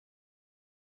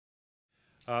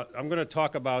I'm going to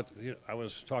talk about, I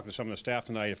was talking to some of the staff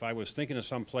tonight, if I was thinking of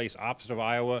some place opposite of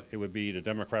Iowa, it would be the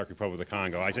Democratic Republic of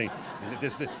Congo. I think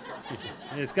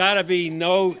it's got to be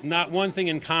not one thing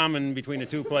in common between the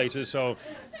two places, so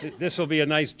this will be a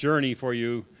nice journey for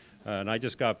you. And I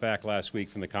just got back last week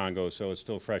from the Congo, so it's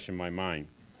still fresh in my mind.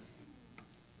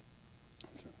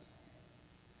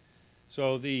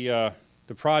 So the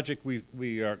project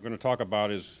we are going to talk about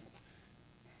is,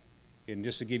 and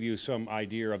just to give you some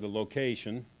idea of the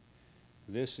location,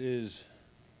 this is,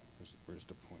 where's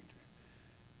the pointer?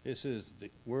 This is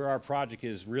where our project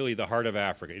is really the heart of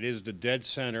Africa. It is the dead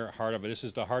center, heart of it. This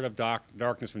is the heart of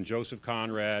darkness from Joseph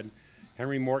Conrad.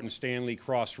 Henry Morton Stanley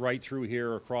crossed right through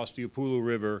here across the Upulu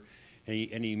River,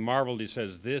 and he marveled, he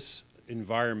says, this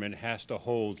environment has to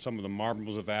hold some of the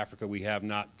marvels of Africa we have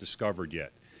not discovered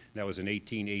yet. And that was in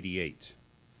 1888.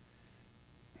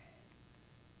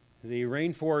 The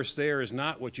rainforest there is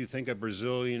not what you think of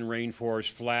Brazilian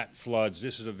rainforest, flat floods.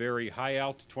 This is a very high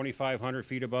altitude, 2,500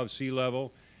 feet above sea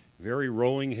level, very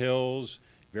rolling hills,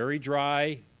 very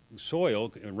dry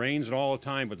soil. It rains all the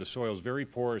time, but the soil is very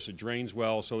porous. It drains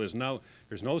well, so there's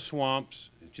no swamps.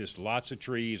 It's just lots of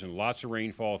trees and lots of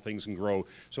rainfall. Things can grow.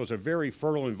 So it's a very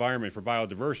fertile environment for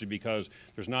biodiversity because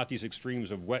there's not these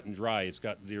extremes of wet and dry.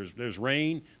 There's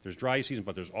rain, there's dry season,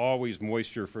 but there's always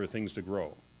moisture for things to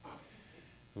grow.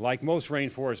 Like most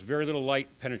rainforests, very little light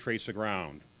penetrates the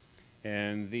ground.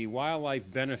 And the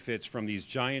wildlife benefits from these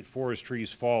giant forest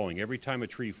trees falling. Every time a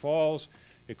tree falls,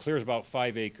 it clears about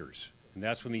 5 acres. And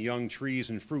that's when the young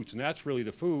trees and fruits, and that's really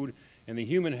the food. And the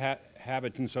human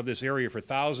inhabitants of this area for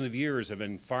thousands of years have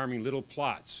been farming little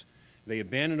plots. They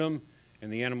abandon them,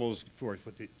 and the animals,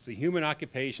 the human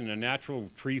occupation and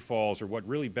natural tree falls are what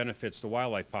really benefits the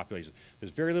wildlife population.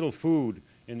 There's very little food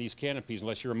in these canopies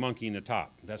unless you're a monkey in the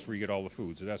top. That's where you get all the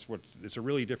food. So it's a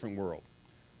really different world.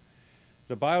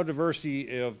 The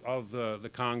biodiversity of the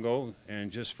Congo,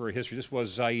 and just for history, this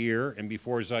was Zaire, and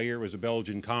before Zaire was the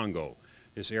Belgian Congo.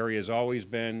 This area has always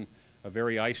been a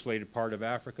very isolated part of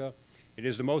Africa. It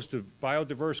is the most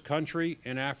biodiverse country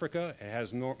in Africa. It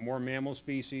has more mammal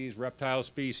species, reptile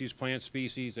species, plant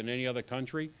species than any other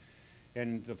country.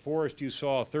 And the forest you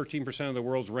saw, 13% of the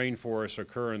world's rainforests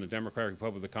occur in the Democratic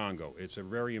Republic of the Congo. It's a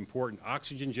very important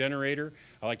oxygen generator.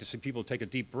 I like to see people take a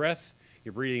deep breath.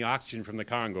 You're breathing oxygen from the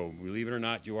Congo. Believe it or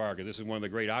not, you are, because this is one of the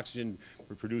great oxygen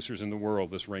producers in the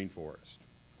world, this rainforest.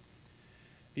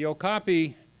 The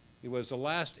okapi, it was the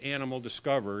last animal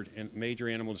discovered, and major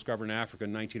animal discovered in Africa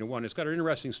in 1901. It's got an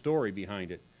interesting story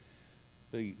behind it.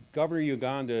 The governor of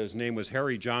Uganda's name was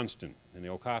Harry Johnston, and the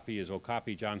okapi is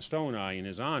Okapi Johnstonii in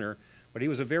his honor. But he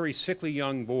was a very sickly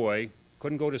young boy,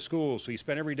 couldn't go to school, so he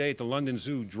spent every day at the London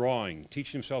Zoo drawing,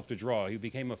 teaching himself to draw. He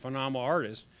became a phenomenal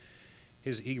artist.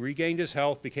 He regained his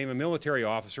health, became a military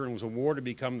officer, and was awarded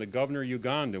to become the governor of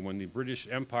Uganda when the British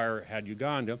Empire had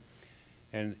Uganda.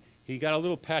 And he got a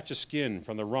little patch of skin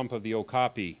from the rump of the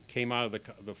okapi, came out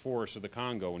of the forest of the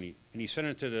Congo, and he sent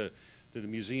it to the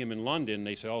museum in London.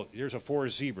 They said, oh, here's a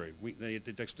forest zebra. They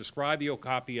described the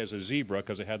okapi as a zebra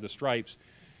because it had the stripes.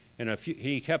 And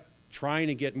he kept trying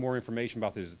to get more information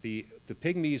about this. The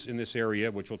pygmies in this area,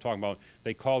 which we'll talk about,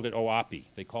 they called it Oapi.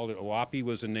 They called it Oapi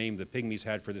was the name the pygmies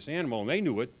had for this animal, and they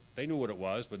knew it. They knew what it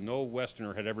was, but no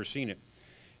Westerner had ever seen it.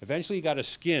 Eventually he got a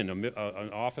skin.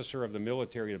 An officer of the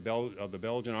military of the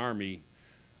Belgian army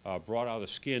brought out a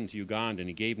skin to Uganda, and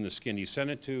he gave him the skin. He sent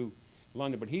it to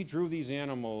London, but he drew these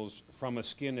animals from a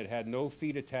skin that had no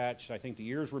feet attached. I think the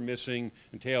ears were missing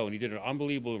and tail, and he did an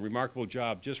unbelievable, remarkable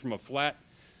job just from a flat,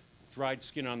 dried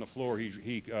skin on the floor.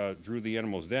 He drew the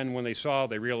animals. Then when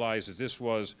they realized that this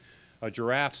was a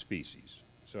giraffe species.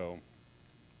 So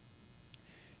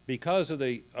because of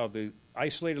the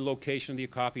isolated location of the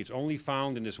okapi, it's only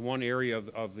found in this one area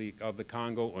of the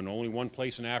Congo and only one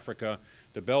place in Africa.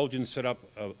 The Belgians set up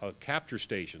a capture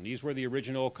station. These were the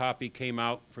original okapi, came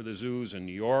out for the zoos in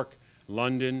New York,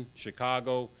 London,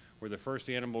 Chicago, where the first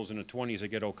animals in the 20s that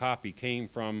get okapi came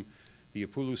from the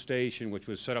Upulu station, which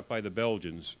was set up by the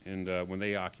Belgians and when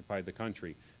they occupied the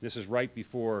country. This is right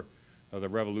before the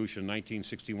revolution.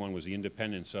 1961 was the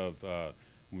independence of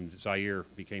when Zaire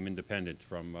became independent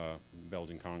from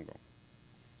Belgian Congo.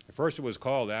 At first it was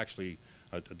called actually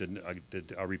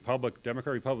a republic.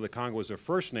 Democratic Republic of Congo was their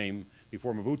first name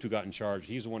before Mobutu got in charge.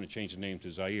 He's the one that changed the name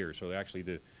to Zaire. So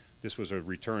actually this was a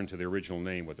return to the original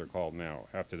name, what they're called now,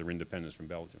 after their independence from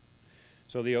Belgium.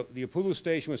 So the Upulu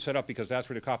station was set up because that's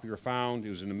where the okapi were found. It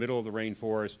was in the middle of the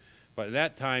rainforest. But at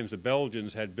that time, the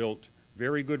Belgians had built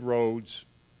very good roads,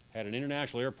 had an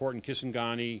international airport in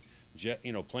Kisangani,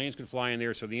 planes could fly in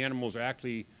there, so the animals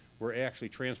were actually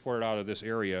transported out of this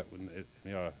area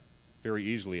very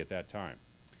easily at that time.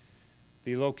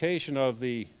 The location of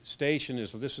the station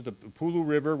is, this is the Pulu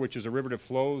River, which is a river that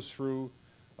flows through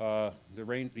the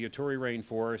Ituri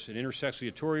rainforest. It intersects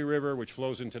the Ituri River, which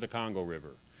flows into the Congo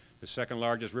River. The second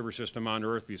largest river system on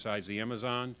Earth, besides the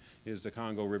Amazon, is the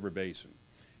Congo River Basin.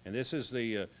 And this is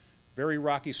the very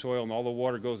rocky soil, and all the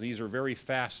water goes. These are very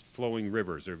fast-flowing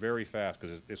rivers. They're very fast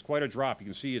because it's quite a drop. You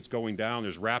can see it's going down.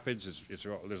 There's rapids.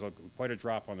 There's quite a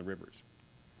drop on the rivers.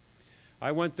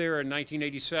 I went there in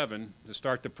 1987 to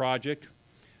start the project.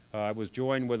 I was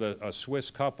joined with a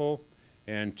Swiss couple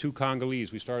and 2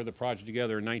 Congolese. We started the project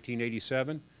together in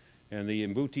 1987, and the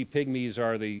Mbuti Pygmies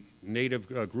are the native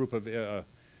group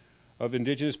of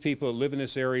indigenous people that live in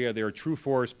this area. They're true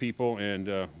forest people, and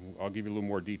I'll give you a little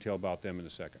more detail about them in a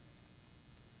second.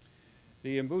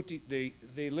 The Mbuti,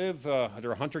 they live,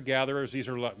 they're hunter-gatherers. These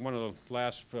are one of the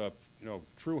last,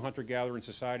 true hunter-gathering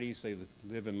societies. They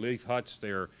live in leaf huts.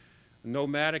 They're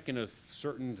nomadic in a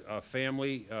certain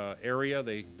family area.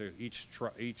 They're each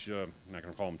I'm not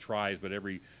going to call them tribes, but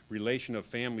every relation of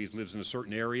families lives in a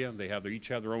certain area. They each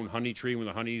have their own honey tree. When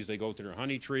the honeys, they go to their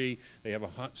honey tree. They have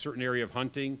a certain area of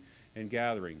hunting and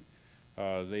gathering.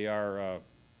 They are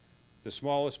the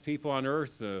smallest people on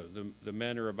Earth. The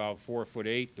men are about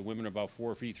 4'8". The women are about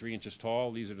 4 feet 3 inches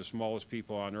tall. These are the smallest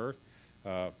people on Earth,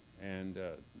 and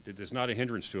it's not a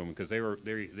hindrance to them because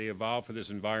they evolved for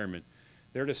this environment.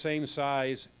 They're the same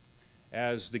size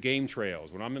as the game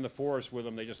trails. When I'm in the forest with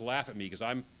them, they just laugh at me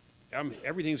because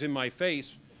everything's in my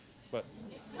face, but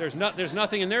there's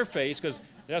nothing in their face because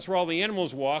that's where all the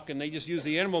animals walk, and they just use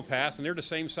the animal paths, and they're the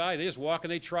same size. They just walk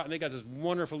and they trot, and they got this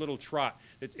wonderful little trot.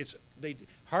 They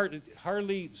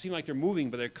hardly seem like they're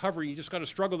moving, but they're covering. You just got to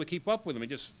struggle to keep up with them. They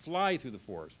just fly through the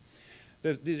forest.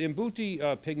 The Mbuti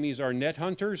Pygmies are net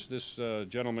hunters. This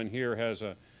gentleman here has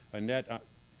a net.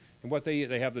 And what they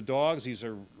have the dogs. These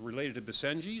are related to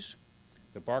Basenjis,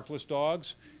 the barkless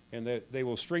dogs, and they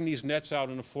will string these nets out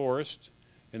in the forest,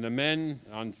 and the men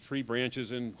on tree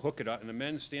branches and hook it up, and the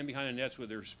men stand behind the nets with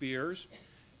their spears,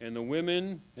 and the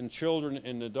women and children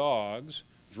and the dogs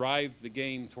drive the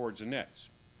game towards the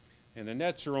nets. And the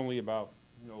nets are only about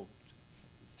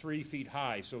 3 feet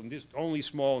high, so this only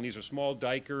small, and these are small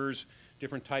dikers,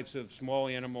 different types of small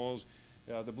animals.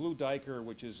 The blue diker,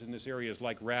 which is in this area, is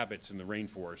like rabbits in the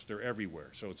rainforest. They're everywhere.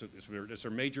 So it's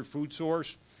their major food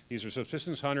source. These are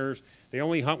subsistence hunters. They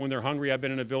only hunt when they're hungry. I've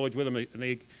been in a village with them,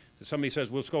 and somebody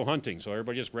says, "Let's go hunting." So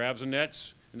everybody just grabs the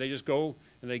nets, and they just go,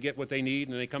 and they get what they need,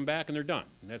 and they come back, and they're done.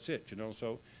 And that's it,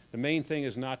 So the main thing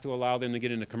is not to allow them to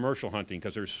get into commercial hunting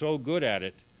because they're so good at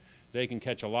it, they can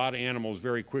catch a lot of animals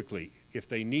very quickly if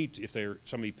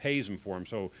somebody pays them for them.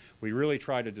 So we really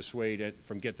try to dissuade it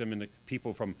from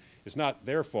it's not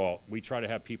their fault. We try to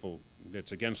have people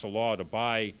that's against the law to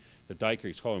buy the diker.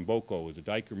 It's called mboko. The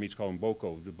diker meat's called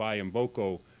mboko. To buy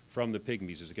mboko from the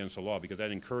pygmies is against the law because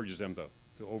that encourages them to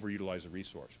overutilize the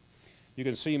resource. You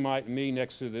can see me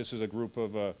next to this is a group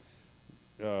of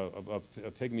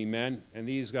pygmy men, and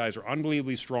these guys are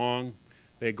unbelievably strong.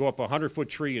 They go up a 100-foot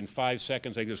tree in 5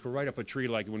 seconds. They just go right up a tree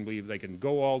like you wouldn't believe. They can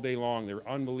go all day long. They're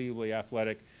unbelievably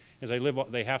athletic. As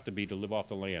they have to live off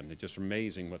the land. It's just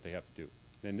amazing what they have to do.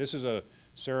 And this is a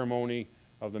ceremony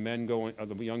of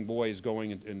the young boys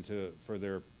going for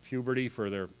their puberty,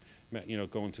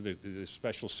 going to the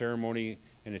special ceremony.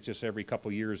 And it's just every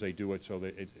couple years they do it. So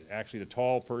that actually the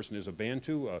tall person is a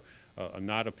Bantu,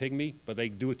 not a pygmy, but they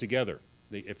do it together.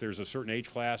 If there's a certain age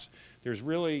class, there's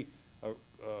really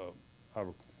a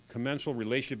commensal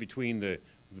relationship between the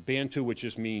Bantu, which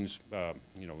just means,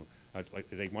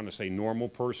 they want to say normal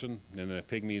person, and the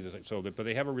pygmy, but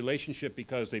they have a relationship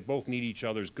because they both need each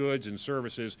other's goods and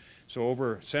services. So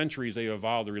over centuries, they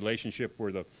evolved a relationship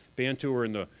where the Bantu are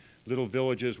in the little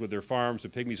villages with their farms, the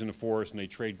pygmies in the forest, and they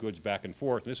trade goods back and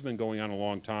forth. And this has been going on a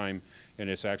long time, and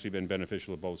it's actually been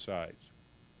beneficial to both sides.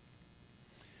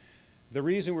 The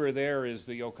reason we're there is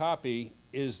the okapi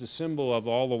is the symbol of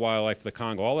all the wildlife of the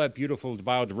Congo. All that beautiful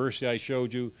biodiversity I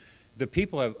showed you, the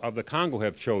people of the Congo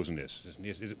have chosen this.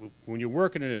 When you're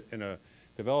working in a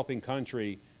developing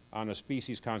country on a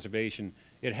species conservation,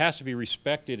 it has to be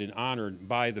respected and honored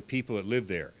by the people that live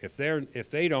there. If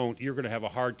they don't, you're going to have a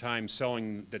hard time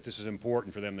selling that this is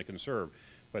important for them to conserve.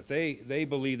 But they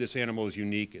believe this animal is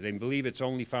unique. They believe it's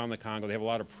only found in the Congo. They have a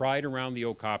lot of pride around the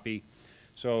okapi.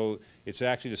 So it's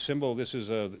actually the symbol. This is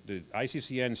the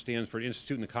ICCN stands for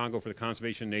Institute in the Congo for the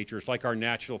Conservation of Nature. It's like our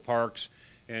national parks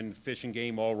and fish and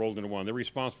game all rolled into one. They're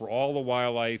responsible for all the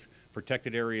wildlife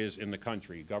protected areas in the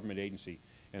country, government agency.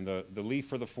 And the leaf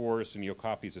for the forest and the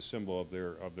okapi is a symbol of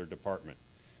their department.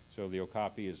 So the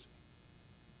okapi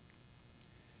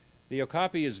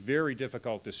is very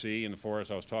difficult to see in the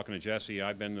forest. I was talking to Jesse.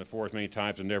 I've been in the forest many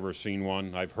times and never seen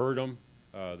one. I've heard them,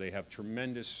 They have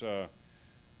tremendous,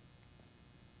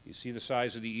 you see the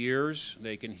size of the ears.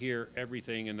 They can hear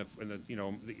everything you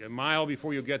know, a mile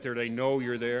before you get there, they know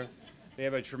you're there. They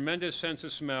have a tremendous sense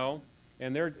of smell,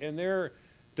 and their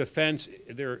defense,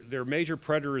 their major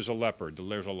predator is a leopard.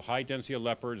 There's a high density of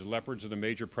leopards. Leopards are the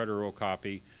major predator of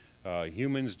okapi.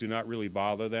 Humans do not really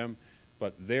bother them,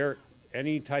 but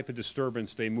any type of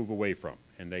disturbance they move away from,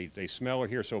 and they smell or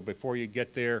hear. So before you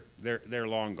get there, they're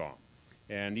long gone.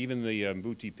 And even the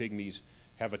Mbuti pygmies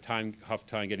have a tough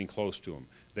time getting close to them.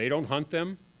 They don't hunt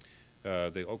them.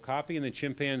 The okapi and the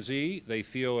chimpanzee, they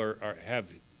feel have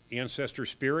ancestor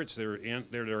spirits. They're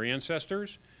their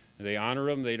ancestors. They honor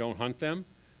them. They don't hunt them.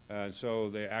 So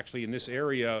they actually, in this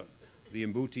area, the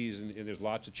Mbutis, and there's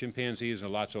lots of chimpanzees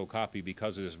and lots of okapi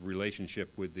because of this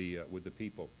relationship with the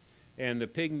people. And the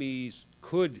pygmies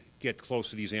could get close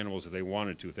to these animals if they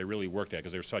wanted to, if they really worked at it,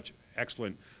 because they're such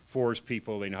excellent forest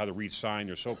people. They know how to read sign.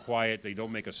 They're so quiet. They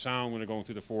don't make a sound when they're going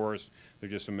through the forest. They're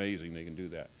just amazing. They can do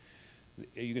that.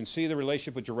 You can see the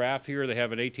relationship with giraffe here. They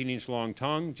have an 18-inch long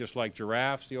tongue, just like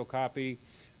giraffes, the okapi.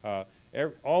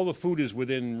 All the food is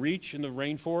within reach in the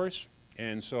rainforest,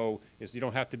 and so you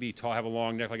don't have to be tall, have a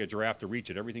long neck like a giraffe to reach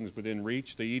it. Everything's within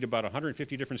reach. They eat about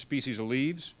 150 different species of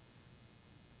leaves.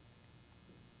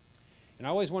 And I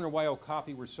always wonder why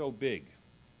okapi were so big.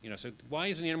 You know, so why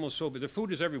is an animal so big? The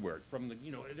food is everywhere.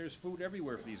 There's food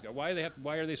everywhere for these guys.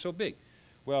 Why are they so big?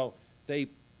 Well, they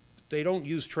don't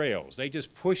use trails. They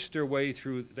just push their way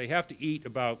through. They have to eat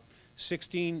about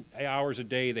 16 hours a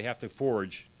day. They have to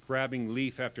forage, grabbing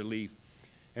leaf after leaf.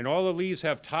 And all the leaves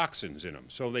have toxins in them,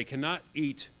 so they cannot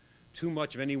eat too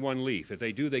much of any one leaf. If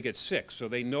they do, they get sick. So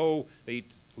they know they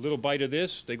eat a little bite of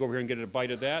this, they go over here and get a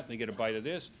bite of that, they get a bite of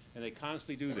this, and they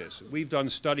constantly do this. We've done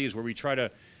studies where we try to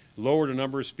lower the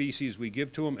number of species we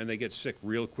give to them, and they get sick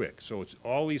real quick. So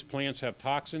all these plants have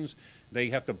toxins. They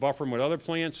have to buffer them with other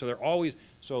plants,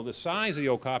 so the size of the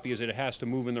okapi is that it has to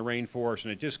move in the rainforest,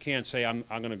 and it just can't say, I'm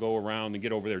going to go around and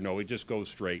get over there. No, it just goes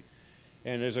straight.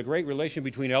 And there's a great relation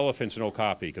between elephants and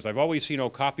okapi, because I've always seen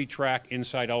okapi track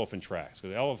inside elephant tracks,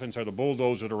 because elephants are the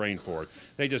bulldozers of the rainforest.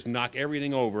 They just knock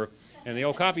everything over, and the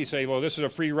okapi say, well, this is a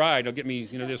free ride, they'll get me,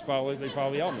 they follow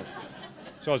the elephant.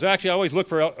 So I always look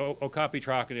for okapi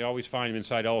track, and they always find them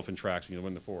inside elephant tracks,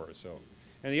 in the forest. So,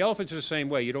 and the elephants are the same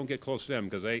way. You don't get close to them,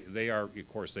 because they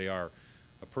are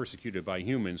persecuted by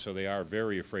humans, so they are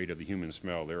very afraid of the human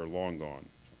smell. They're long gone.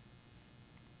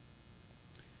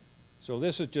 So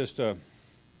this is just a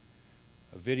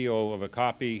video of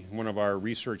okapi, one of our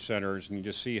research centers, and you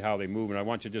just see how they move. And I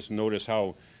want you to just notice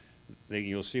how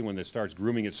you'll see when it starts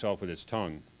grooming itself with its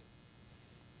tongue.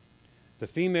 The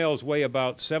females weigh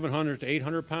about 700 to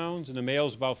 800 pounds, and the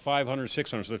males about 500,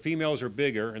 600. So the females are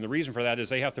bigger, and the reason for that is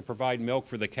they have to provide milk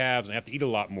for the calves and have to eat a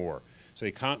lot more. So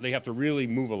they have to really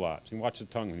move a lot. So you can watch the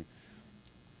tongue.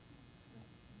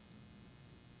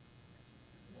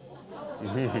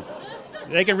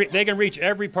 They can reach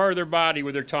every part of their body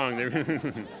with their tongue.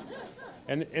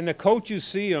 and the coaches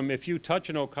see them. If you touch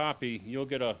an okapi, you'll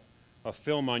get a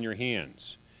film on your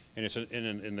hands. And it's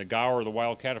in the gaur or the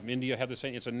wildcat from India have the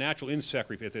same. It's a natural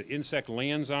insect. If the insect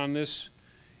lands on this,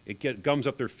 it gums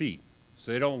up their feet.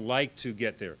 So they don't like to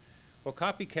get there.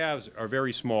 Okapi calves are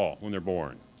very small when they're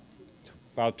born,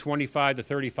 about 25 to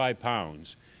 35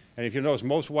 pounds. And if you notice,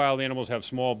 most wild animals have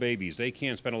small babies. They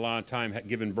can't spend a lot of time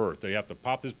giving birth. They have to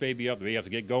pop this baby up. They have to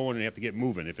get going and they have to get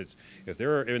moving. If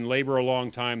they're in labor a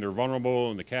long time, they're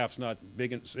vulnerable, and the calf's not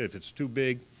big. If it's too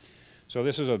big, so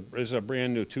this is a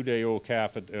brand new 2-day-old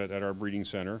calf at our breeding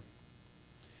center.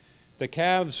 The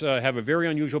calves have a very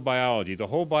unusual biology. The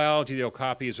whole biology of the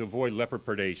okapi is to avoid leopard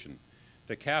predation.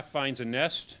 The calf finds a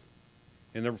nest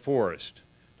in the forest.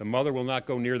 The mother will not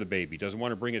go near the baby, doesn't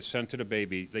want to bring its scent to the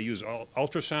baby. They use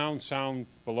ultrasound, sound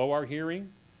below our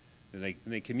hearing, and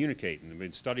they communicate. And there have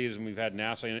been studies, and we've had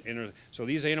NASA. So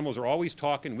these animals are always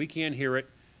talking. We can't hear it.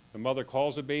 The mother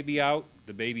calls the baby out.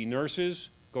 The baby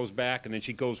nurses, goes back, and then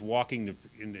she goes walking to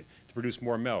produce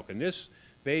more milk. And this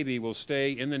baby will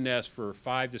stay in the nest for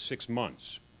 5 to 6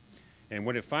 months. And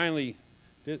when it finally,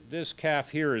 this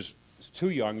calf here is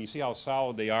too young. You see how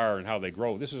solid they are and how they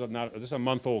grow. This is a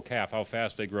month-old calf, how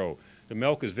fast they grow. The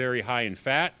milk is very high in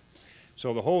fat.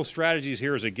 So the whole strategy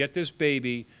here is to get this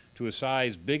baby to a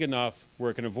size big enough where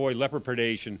it can avoid leopard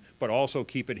predation, but also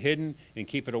keep it hidden and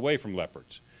keep it away from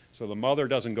leopards. So the mother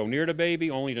doesn't go near the baby,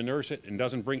 only to nurse it, and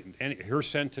doesn't bring her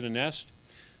scent to the nest.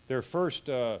 Their first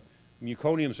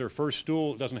meconiums, their first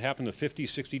stool, doesn't happen to 50,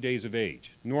 60 days of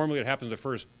age. Normally it happens the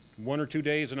first 1 or 2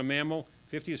 days in a mammal.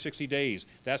 50 to 60 days,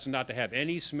 that's not to have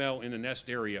any smell in the nest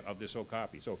area of this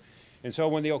okapi. So And so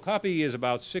when the okapi is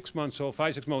about 6 months old,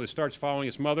 5, 6 months old, it starts following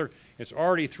its mother. It's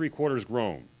already 3/4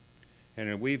 grown.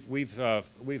 And we've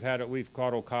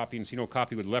caught okapi and seen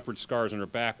okapi with leopard scars on their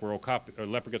back, where a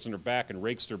leopard gets on their back and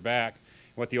rakes their back.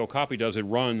 What the okapi does, it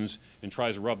runs and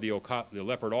tries to rub the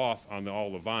leopard off on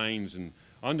all the vines and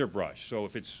underbrush. So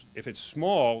if it's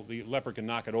small, the leopard can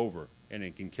knock it over and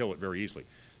it can kill it very easily.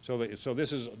 So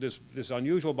this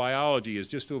unusual biology is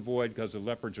just to avoid, because the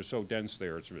leopards are so dense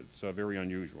there. It's very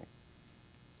unusual.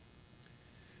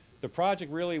 The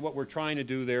project, really what we're trying to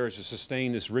do there is to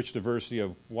sustain this rich diversity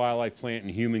of wildlife, plant,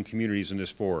 and human communities in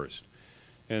this forest.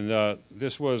 And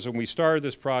when we started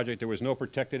this project, there was no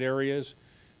protected areas.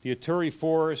 The Ituri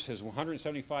Forest has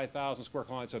 175,000 square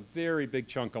kilometers. It's a very big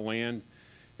chunk of land,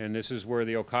 and this is where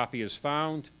the okapi is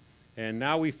found. And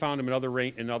now we've found them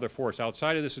in other forests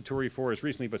outside of this Ituri Forest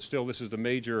recently, but still this is the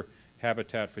major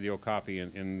habitat for the okapi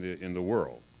in the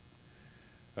world.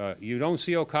 You don't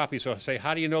see okapi, so say,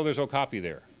 how do you know there's okapi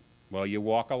there? Well, you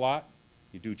walk a lot,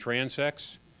 you do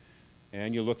transects,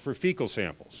 and you look for fecal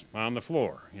samples on the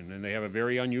floor. And then they have a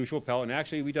very unusual pellet. And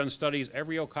actually, we've done studies.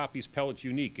 Every okapi's pellet's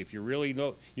unique. If you really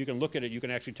know, you can look at it, you can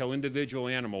actually tell individual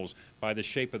animals by the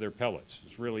shape of their pellets.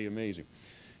 It's really amazing.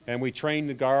 And we train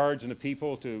the guards and the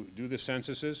people to do the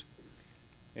censuses.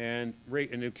 And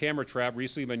in the camera trap,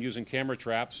 recently we've been using camera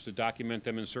traps to document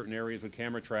them in certain areas with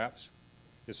camera traps.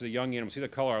 This is a young animal. See the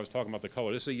color? I was talking about the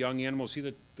color. This is a young animal. See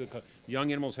the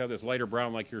young animals have this lighter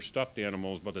brown like your stuffed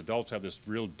animals, but the adults have this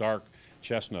real dark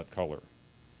chestnut color.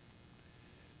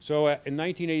 So in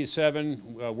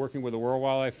 1987, working with the World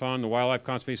Wildlife Fund, the Wildlife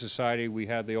Conservation Society, we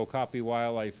had the Okapi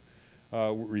Wildlife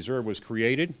Reserve was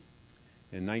created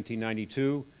in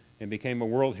 1992 and became a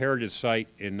World Heritage Site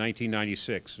in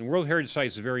 1996. And World Heritage Site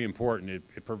is very important.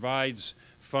 It provides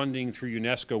funding through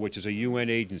UNESCO, which is a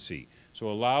UN agency. So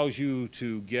it allows you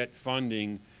to get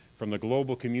funding from the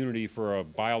global community for a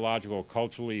biological,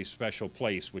 culturally special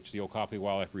place, which the Okapi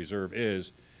Wildlife Reserve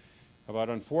is. But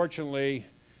unfortunately,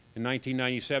 in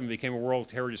 1997, it became a World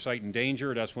Heritage Site in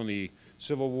danger. That's when the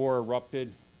Civil War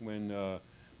erupted, when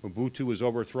Mobutu was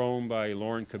overthrown by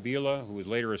Laurent Kabila, who was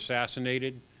later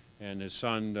assassinated, and his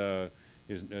son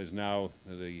is now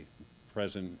the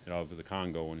president of the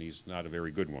Congo, and he's not a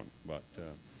very good one. But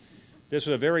this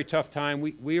was a very tough time.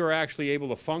 We were actually able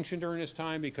to function during this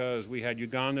time because we had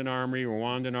Ugandan army,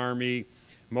 Rwandan army.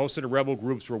 Most of the rebel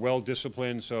groups were well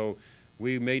disciplined, so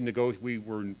we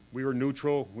were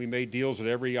neutral. We made deals with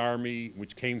every army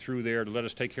which came through there to let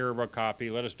us take care of our copy,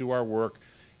 let us do our work.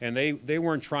 And they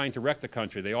weren't trying to wreck the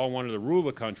country. They all wanted to rule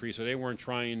the country, so they weren't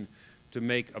trying to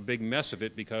make a big mess of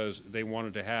it because they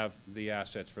wanted to have the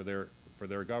assets for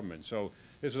their government. So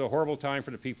this was a horrible time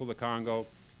for the people of the Congo.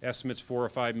 Estimates 4 or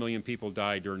 5 million people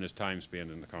died during this time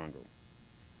span in the Congo.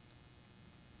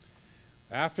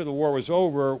 After the war was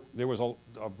over, there was a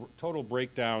total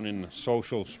breakdown in the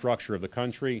social structure of the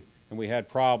country, and we had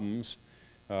problems.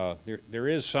 There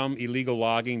is some illegal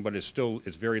logging, but it's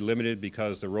very limited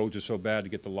because the roads are so bad to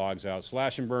get the logs out.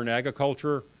 Slash and burn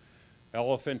agriculture,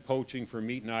 elephant poaching for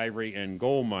meat and ivory, and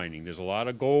gold mining. There's a lot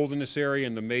of gold in this area,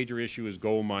 and the major issue is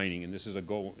gold mining. And this is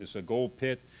it's a gold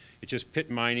pit. It's just pit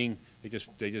mining. They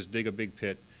just dig a big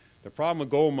pit. The problem with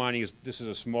gold mining is this is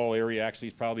a small area. Actually,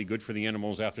 it's probably good for the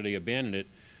animals after they abandon it.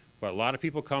 But a lot of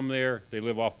people come there. They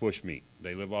live off bush meat.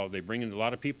 They bring in a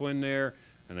lot of people in there,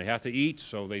 and they have to eat,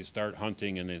 so they start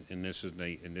hunting, and this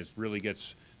really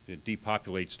it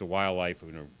depopulates the wildlife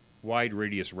in a wide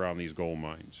radius around these gold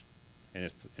mines.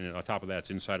 And on top of that, it's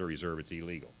inside a reserve. It's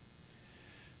illegal.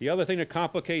 The other thing that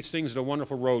complicates things is the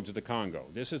wonderful roads of the Congo.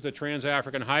 This is the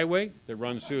Trans-African Highway that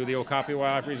runs through the Okapi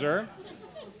Wildlife Reserve.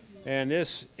 And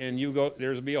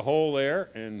there'll be a hole there,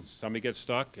 and somebody gets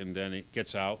stuck, and then it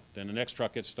gets out. Then the next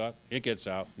truck gets stuck, it gets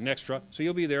out, next truck. So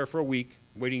you'll be there for a week,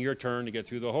 waiting your turn to get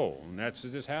through the hole. And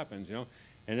this happens, you know.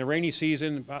 And the rainy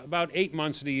season, about 8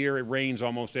 months of the year, it rains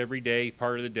almost every day,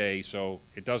 part of the day, so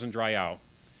it doesn't dry out.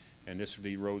 And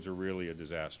the roads are really a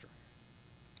disaster.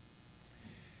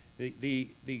 The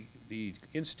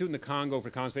Institute in the Congo for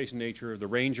Conservation of Nature, the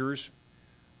rangers,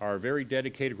 are a very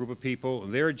dedicated group of people.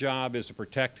 Their job is to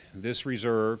protect this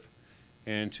reserve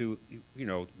and to,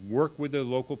 work with the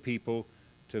local people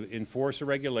to enforce the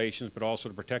regulations, but also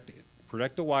to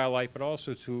protect the wildlife, but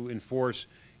also to enforce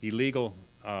illegal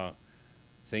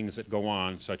things that go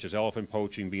on, such as elephant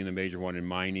poaching being the major one, and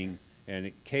mining. And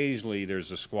occasionally there's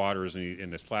the squatters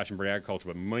and the slash and burn agriculture,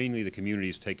 but mainly the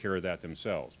communities take care of that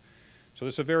themselves. So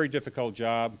this is a very difficult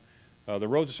job. The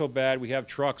roads are so bad, we have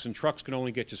trucks, and trucks can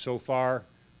only get you so far.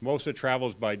 Most of the travel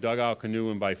is by dugout canoe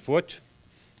and by foot.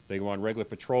 They go on regular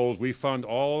patrols. We fund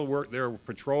all their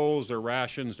patrols, their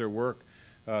rations, their work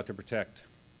to protect.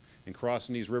 and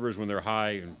crossing these rivers when they're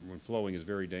high and when flowing is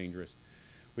very dangerous.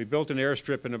 We built an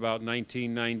airstrip in about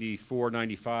 1994,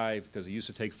 95, because it used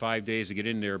to take 5 days to get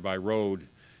in there by road,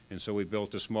 and so we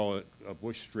built a small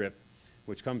bush strip,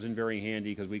 which comes in very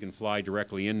handy because we can fly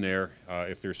directly in there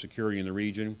if there's security in the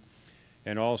region.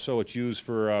 And also it's used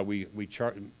for,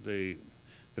 the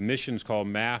missions called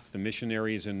MAF, the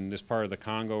missionaries in this part of the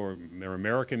Congo are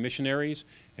American missionaries,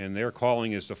 and their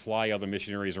calling is to fly other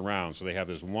missionaries around. So they have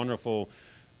this wonderful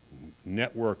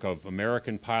network of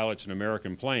American pilots and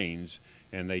American planes,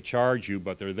 and they charge you,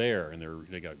 but they're there, and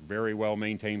they got very well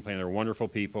maintained planes. They're wonderful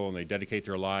people, and they dedicate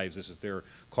their lives. This is their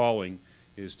calling,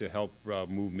 is to help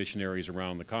move missionaries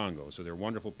around the Congo. So they're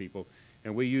wonderful people,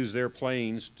 and we use their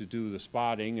planes to do the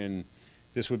spotting, and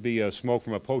this would be smoke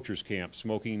from a poacher's camp,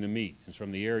 smoking the meat. It's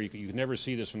from the air. You can never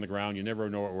see this from the ground. You never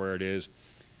know where it is,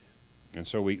 and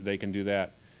so they can do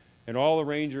that. And all the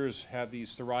rangers have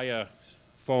these Thuraya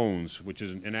phones, which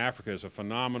is in Africa is a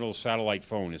phenomenal satellite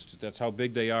phone. That's how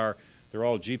big they are. They're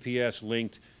all GPS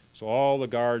linked, so all the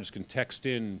guards can text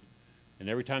in, and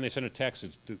every time they send a text,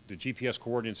 the GPS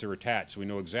coordinates are attached, so we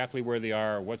know exactly where they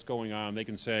are, what's going on. They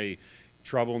can say,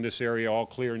 trouble in this area, all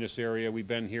clear in this area, we've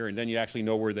been here, and then you actually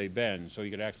know where they've been, so you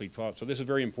could actually talk. So this is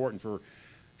very important for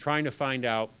trying to find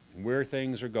out where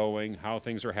things are going, how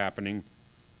things are happening,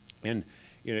 and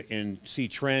see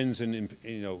trends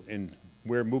and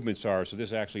where movements are. So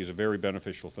this actually is a very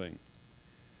beneficial thing.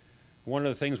 One of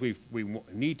the things we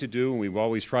need to do, and we've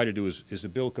always tried to do, is to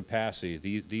build capacity.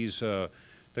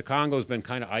 The Congo's been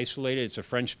kind of isolated. It's a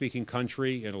French-speaking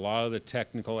country, and a lot of the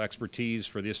technical expertise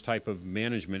for this type of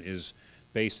management is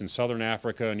based in Southern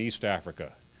Africa and East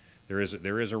Africa. There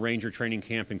is a ranger training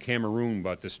camp in Cameroon,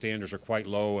 but the standards are quite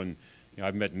low, and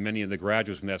I've met many of the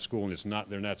graduates from that school,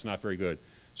 and that's not very good.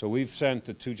 So we've sent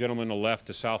the two gentlemen on the left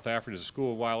to South Africa. There's a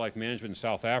School of Wildlife Management in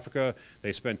South Africa.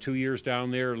 They spent 2 years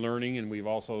down there learning, and we've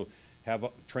also have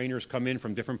trainers come in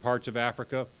from different parts of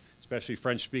Africa, especially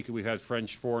French-speaking. We've had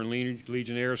French foreign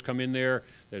legionnaires come in there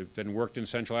that have been worked in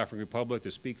Central African Republic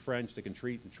to speak French. They can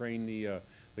treat and train the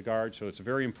guards. So it's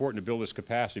very important to build this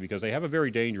capacity because they have a very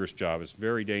dangerous job. It's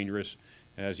very dangerous.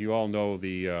 As you all know,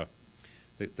 the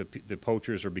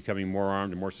poachers are becoming more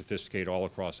armed and more sophisticated all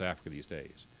across Africa these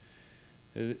days.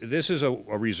 This is a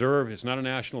reserve. It's not a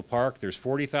national park. There's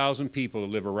 40,000 people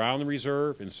that live around the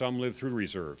reserve, and some live through the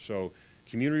reserve. So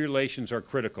community relations are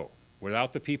critical.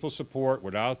 Without the people's support,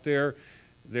 without their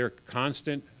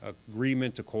constant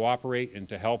agreement to cooperate and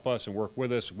to help us and work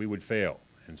with us, we would fail.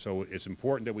 And so it's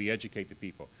important that we educate the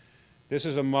people. This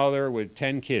is a mother with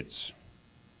 10 kids.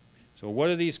 So what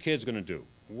are these kids going to do?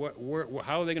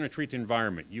 How are they going to treat the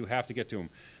environment? You have to get to them.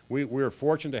 We're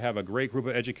fortunate to have a great group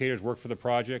of educators work for the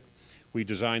project. We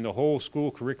designed the whole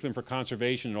school curriculum for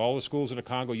conservation, and all the schools in the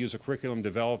Congo use a curriculum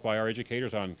developed by our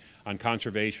educators on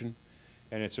conservation.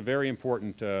 And it's a very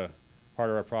important part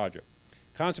of our project.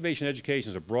 Conservation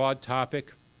education is a broad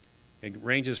topic. It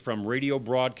ranges from radio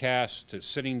broadcasts to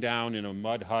sitting down in a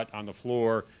mud hut on the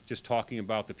floor just talking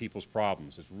about the people's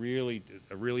problems. It's really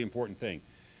a really important thing.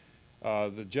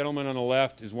 The gentleman on the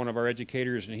left is one of our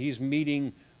educators, and he's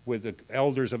meeting with the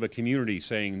elders of a community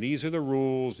saying, these are the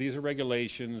rules, these are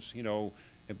regulations,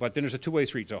 but then there's a two-way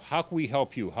street. So how can we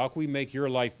help you? How can we make your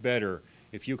life better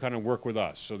if you kind of work with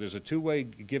us? So there's a two-way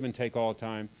give and take all the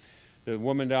time. The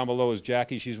woman down below is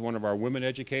Jackie. She's one of our women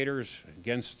educators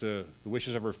against the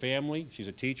wishes of her family. She's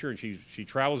a teacher, and she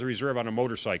travels the reserve on a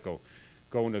motorcycle,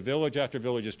 going to village after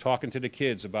village, just talking to the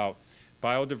kids about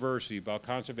biodiversity, about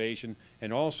conservation,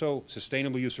 and also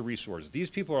sustainable use of resources. These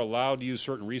people are allowed to use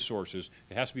certain resources.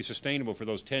 It has to be sustainable for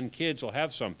those 10 kids will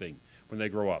have something when they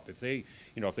grow up. If they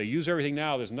use everything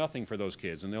now, there's nothing for those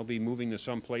kids, and they'll be moving to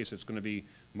some place that's going to be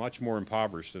much more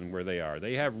impoverished than where they are.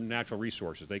 They have natural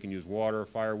resources. They can use water,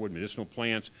 firewood, medicinal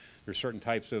plants. There's certain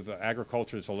types of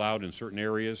agriculture that's allowed in certain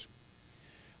areas.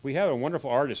 We have a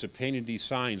wonderful artist that painted these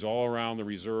signs all around the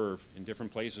reserve in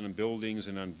different places and buildings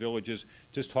and on villages,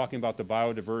 just talking about the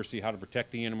biodiversity, how to protect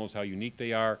the animals, how unique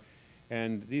they are.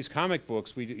 And these comic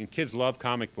books, and kids love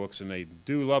comic books, and they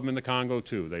do love them in the Congo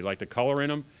too. They like to color in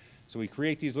them. So we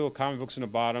create these little comic books in the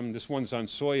bottom. This one's on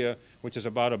soya, which is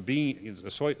about a bean, a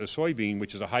soybean,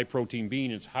 which is a high-protein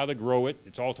bean. It's how to grow it.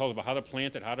 It's all tells about how to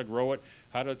plant it, how to grow it,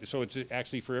 so it's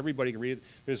actually for everybody to read it.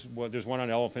 There's one on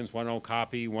elephants, one on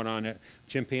okapi, one on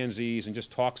chimpanzees, and just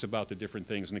talks about the different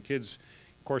things. And the kids,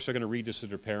 of course, they're going to read this to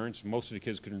their parents. Most of the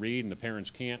kids can read, and the parents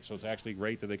can't, so it's actually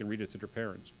great that they can read it to their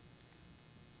parents.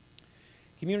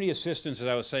 Community assistance, as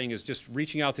I was saying, is just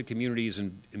reaching out to communities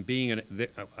and being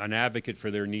an advocate for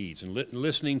their needs and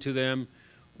listening to them.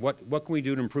 What can we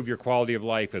do to improve your quality of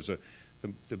life?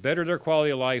 the better their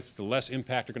quality of life, the less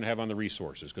impact they're going to have on the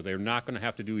resources, because they're not going to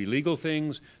have to do illegal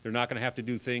things. They're not going to have to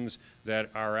do things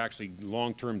that are actually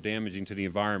long-term damaging to the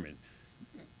environment.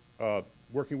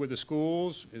 Working with the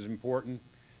schools is important.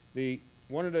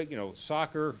 One of the,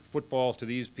 soccer, football to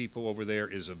these people over there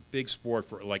is a big sport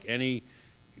for like any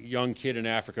young kid in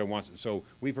Africa wants it. So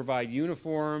we provide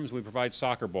uniforms, we provide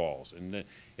soccer balls, and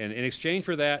in exchange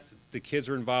for that, the kids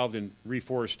are involved in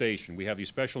reforestation. We have these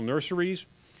special nurseries.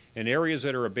 In areas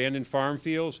that are abandoned farm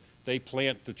fields, they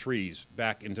plant the trees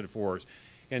back into the forest.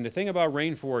 And the thing about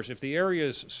rainforest, if the area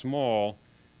is small,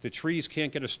 the trees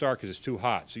can't get a start because it's too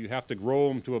hot. So you have to grow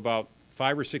them to about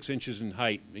 5 or 6 inches in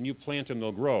height. Then you plant them,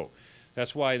 they'll grow.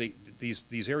 That's why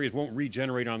these areas won't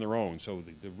regenerate on their own. So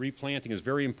the replanting is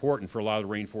very important for a lot of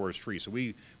the rainforest trees. So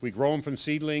we grow them from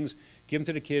seedlings, give them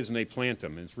to the kids, and they plant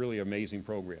them. And it's really an amazing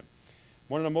program.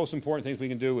 One of the most important things we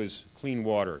can do is clean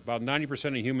water. About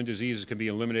 90% of human diseases can be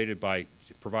eliminated by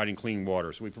providing clean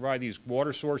water. So we provide these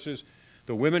water sources.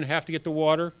 The women have to get the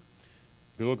water.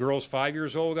 The little girls 5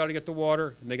 years old got to get the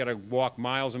water, and they got to walk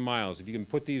miles and miles. If you can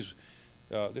put these,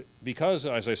 because,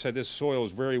 as I said, this soil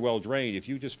is very well drained, if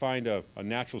you just find a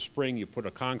natural spring, you put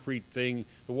a concrete thing,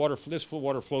 this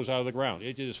water flows out of the ground.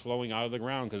 It is flowing out of the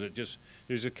ground because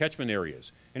there's a catchment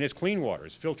areas. And it's clean water.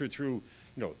 It's filtered through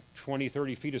 20,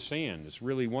 30 feet of sand. It's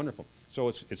really wonderful. So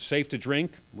it's safe to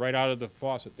drink right out of the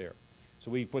faucet there.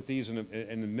 So we put these in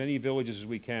as many villages as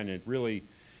we can. And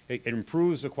it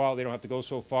improves the quality. They don't have to go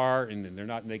so far, and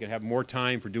they can have more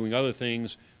time for doing other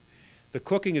things. The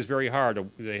cooking is very hard.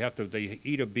 They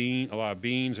eat a lot of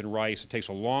beans and rice. It takes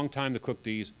a long time to cook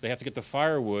these. They have to get the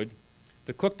firewood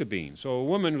to cook the beans. So a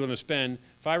woman is going to spend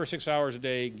 5 or 6 hours a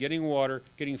day getting water,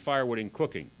 getting firewood, and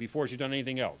cooking before she's done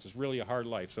anything else. It's really a hard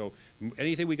life. So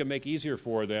anything we can make easier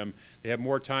for them, they have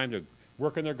more time to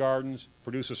work in their gardens,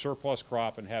 produce a surplus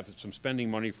crop, and have some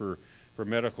spending money for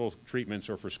medical treatments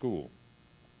or for school.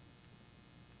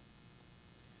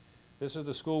 This is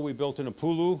the school we built in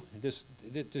Apulu. It's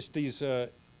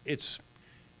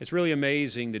really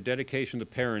amazing the dedication of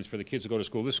the parents for the kids to go to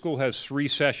school. This school has 3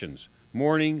 sessions: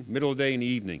 morning, middle of the day, and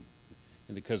evening,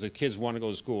 and because the kids want to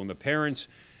go to school. And the parents,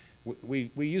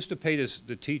 we used to pay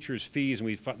the teachers fees,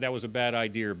 and that was a bad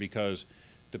idea because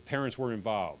the parents weren't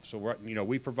involved. So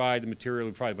we provide the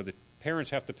material, but the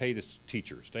parents have to pay the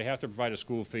teachers. They have to provide a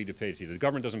school fee to pay the teachers. The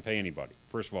government doesn't pay anybody.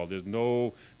 First of all, there's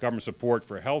no government support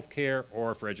for health care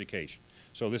or for education.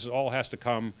 So this all has to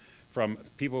come from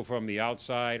people from the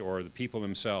outside or the people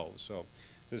themselves. So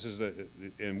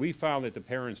and we found that the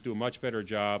parents do a much better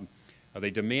job. They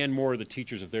demand more of the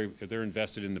teachers if they're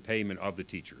invested in the payment of the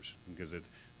teachers, because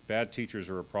bad teachers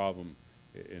are a problem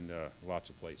in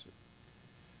lots of places.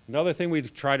 Another thing we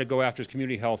try to go after is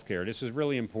community health care. This is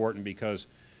really important because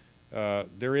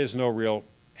there is no real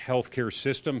health care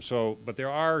system. But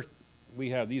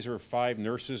these are 5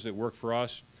 nurses that work for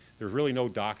us. There's really no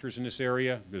doctors in this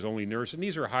area. There's only nurses. And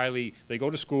these are they go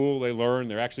to school, they learn,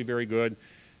 they're actually very good.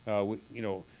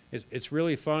 It's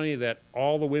really funny that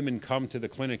all the women come to the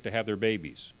clinic to have their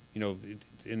babies.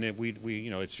 And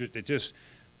that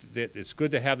it's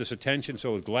good to have this attention,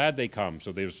 so we're glad they come.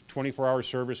 So there's 24-hour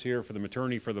service here for the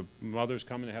maternity, for the mothers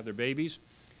coming to have their babies.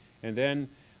 And then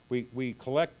we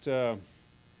collect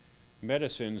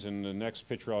medicines, and the next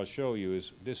picture I'll show you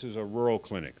this is a rural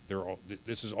clinic.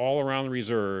 This is all around the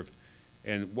reserve,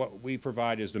 and what we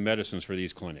provide is the medicines for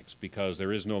these clinics because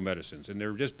there is no medicines. And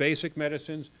they're just basic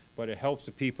medicines, but it helps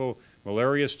the people.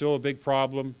 Malaria is still a big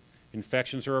problem.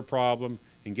 Infections are a problem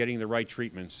in getting the right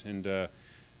treatments. And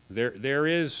there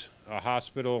is a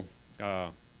hospital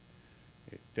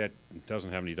that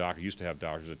doesn't have any doctors. Used to have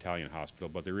doctors, Italian hospital,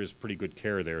 but there is pretty good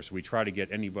care there. So we try to get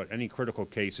any critical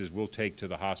cases we'll take to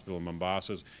the hospital in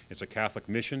Mombasa. It's a Catholic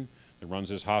mission that runs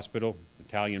this hospital.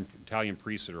 Italian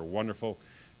priests that are wonderful,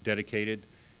 dedicated,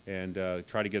 and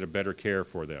try to get a better care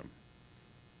for them.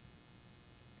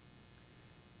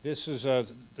 This is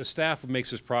the staff who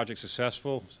makes this project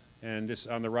successful, and this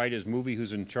on the right is Movie,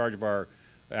 who's in charge of our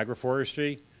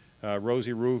agroforestry.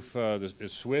 Rosie Roof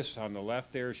is Swiss on the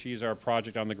left there. She's our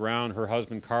project on the ground. Her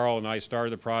husband Carl and I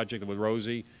started the project with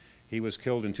Rosie. He was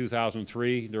killed in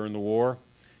 2003 during the war.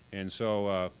 And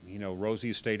so,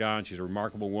 Rosie stayed on. She's a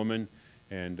remarkable woman,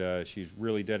 and she's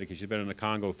really dedicated. She's been in the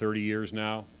Congo 30 years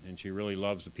now, and she really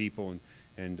loves the people.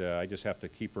 And I just have to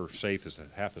keep her safe is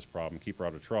half this problem, keep her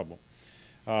out of trouble.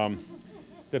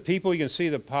 The people, you can see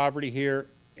the poverty here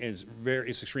is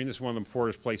it's extreme. This is one of the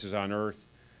poorest places on earth.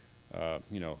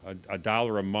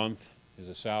 $1 a month is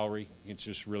a salary. It's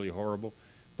just really horrible.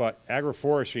 But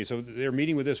agroforestry, so they're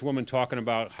meeting with this woman talking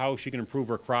about how she can improve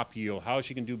her crop yield, how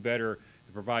she can do better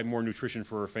to provide more nutrition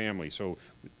for her family. So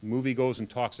the movie goes and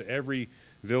talks to every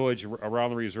village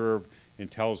around the reserve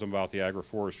and tells them about the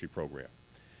agroforestry program.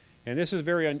 And this is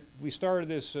we started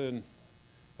this in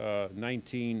I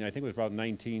think it was about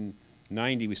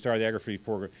 1990, we started the agroforestry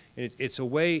program. It's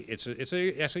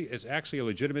actually a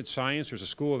legitimate science. There's a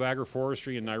school of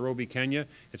agroforestry in Nairobi, Kenya.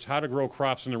 It's how to grow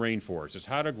crops in the rainforest. It's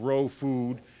how to grow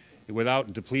food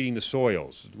without depleting the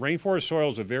soils. Rainforest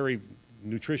soils are very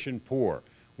nutrition poor.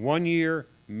 1 year,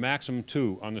 maximum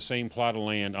 2 on the same plot of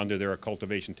land under their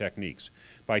cultivation techniques.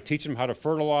 By teaching them how to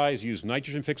fertilize, use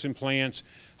nitrogen-fixing plants,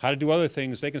 how to do other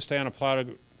things, they can stay on a plot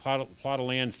of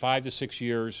land 5 to 6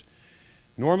 years.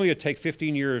 Normally it takes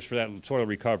 15 years for that soil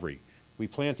recovery. We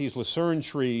plant these lucerne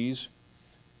trees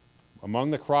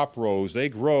among the crop rows. They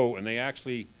grow and they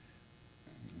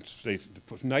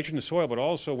put nitrogen in the soil, but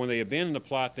also when they abandon the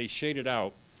plot, they shade it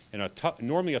out. And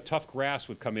normally a tough grass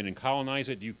would come in and colonize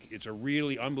it. It's a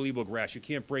really unbelievable grass. You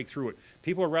can't break through it.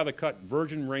 People would rather cut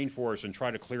virgin rainforest and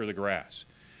try to clear the grass.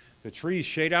 The trees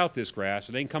shade out this grass,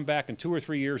 and they can come back in 2 or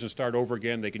 3 years and start over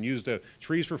again. They can use the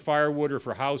trees for firewood or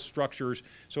for house structures.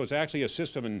 So it's actually a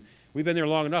system, and we've been there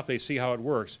long enough, they see how it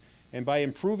works. And by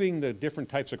improving the different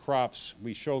types of crops,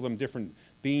 we show them different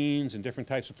beans and different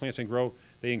types of plants they grow,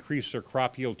 they increase their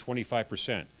crop yield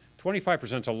 25%.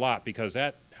 25% is a lot because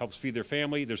that helps feed their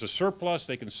family. There's a surplus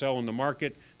they can sell in the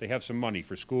market. They have some money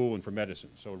for school and for medicine.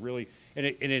 So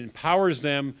it empowers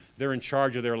them. They're in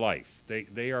charge of their life.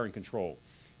 They are in control.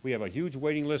 We have a huge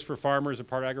waiting list for farmers as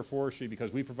part of agroforestry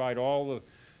because we provide all the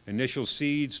initial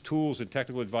seeds, tools, and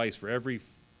technical advice for every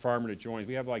farmer that joins.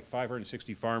 We have like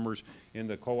 560 farmers in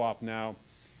the co-op now.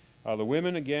 The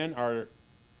women, again, are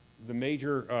the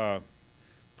major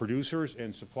producers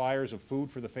and suppliers of food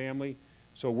for the family.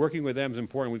 So working with them is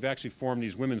important. We've actually formed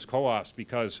these women's co-ops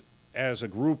because as a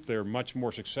group, they're much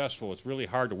more successful. It's really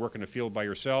hard to work in the field by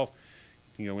yourself,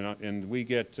 and we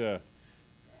get,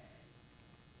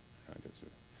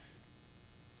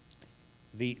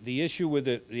 the issue with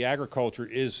the agriculture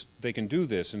is they can do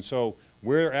this. And so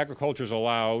where agriculture is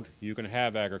allowed, you can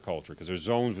have agriculture because there's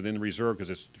zones within the reserve because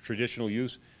it's traditional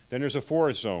use. Then there's a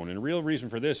forest zone. And the real reason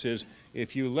for this is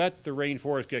if you let the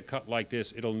rainforest get cut like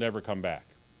this, it'll never come back.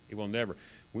 It will never.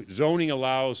 Zoning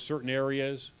allows certain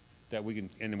areas that we can,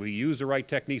 and we use the right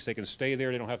techniques, they can stay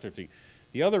there, they don't have to.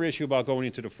 The other issue about going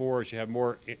into the forest, you have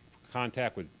more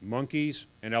contact with monkeys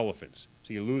and elephants.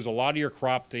 So you lose a lot of your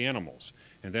crop to animals.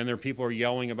 And then people are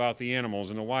yelling about the animals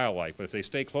and the wildlife. But if they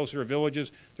stay closer to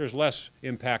villages, there's less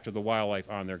impact of the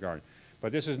wildlife on their garden.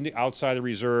 But this is outside the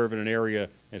reserve in an area,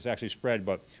 and it's actually spread.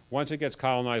 But once it gets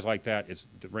colonized like that,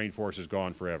 the rainforest is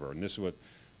gone forever. And this is what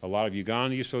a lot of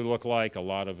Uganda used to look like, a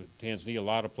lot of Tanzania, a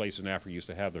lot of places in Africa used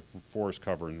to have the forest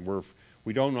cover. And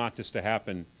we don't want this to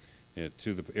happen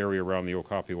to the area around the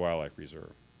Okapi Wildlife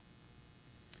Reserve.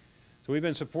 So we've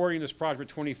been supporting this project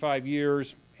for 25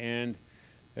 years, and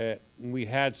we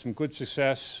had some good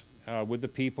success with the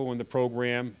people in the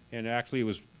program. And actually,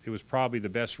 it was probably the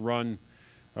best run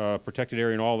protected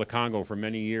area in all the Congo for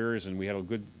many years, and we had a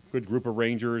good group of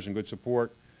rangers and good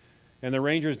support. And the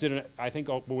rangers did, I think,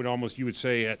 you would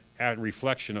say, at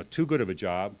reflection, too good of a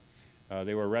job.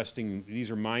 They were arresting,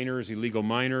 these are miners, illegal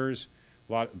miners,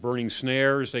 burning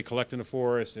snares they collect in the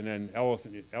forest, and then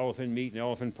elephant meat and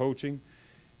elephant poaching.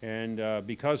 And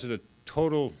because of the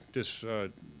total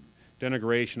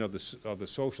denigration of the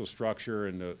social structure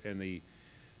and the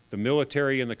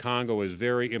military in the Congo is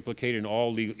very implicated in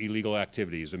all illegal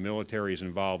activities. The military is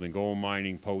involved in gold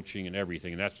mining, poaching, and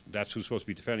everything, and that's who's supposed to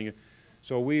be defending it.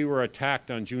 So we were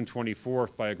attacked on June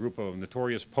 24th by a group of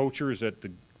notorious poachers that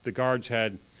the guards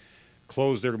had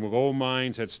closed their gold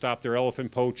mines, had stopped their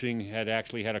elephant poaching, had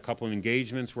actually had a couple of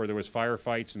engagements where there was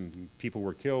firefights and people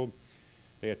were killed.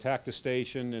 They attacked the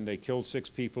station and they killed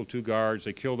 6 people, 2 guards.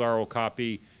 They killed our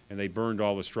okapi and they burned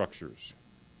all the structures.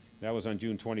 That was on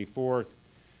June 24th.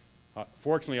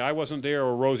 Fortunately, I wasn't there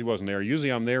or Rosie wasn't there.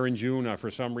 Usually I'm there in June.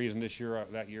 For some reason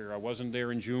that year I wasn't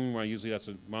there in June. Usually that's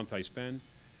a month I spend.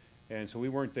 And so we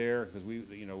weren't there because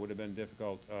it would have been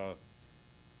difficult.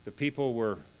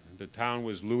 The town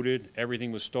was looted.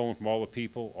 Everything was stolen from all the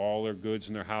people, all their goods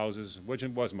and their houses, which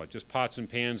it wasn't much, just pots and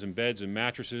pans and beds and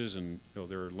mattresses and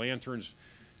their lanterns,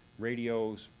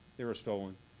 radios, they were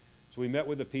stolen. So we met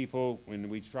with the people and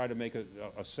we tried to make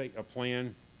a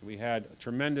plan. We had a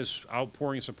tremendous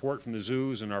outpouring support from the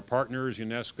zoos and our partners,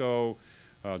 UNESCO,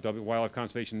 Wildlife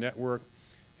Conservation Network.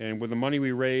 And with the money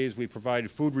we raised, we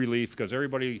provided food relief because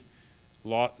everybody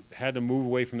had to move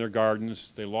away from their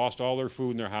gardens. They lost all their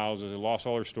food in their houses. They lost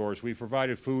all their stores. We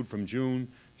provided food from June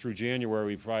through January.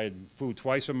 We provided food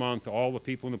twice a month to all the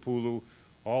people in the Pulu,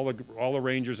 all the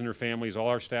rangers and their families, all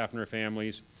our staff and their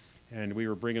families. and we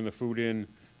were bringing the food in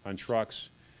on trucks.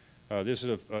 This is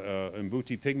a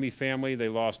Mbuti pygmy family. They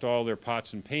lost all their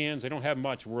pots and pans. They don't have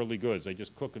much worldly goods. They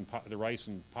just cook the rice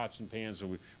in pots and pans. So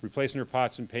we're replacing their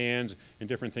pots and pans and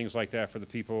different things like that for the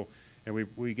people. And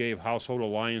we gave household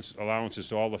allowances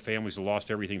to all the families who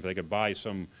lost everything so they could buy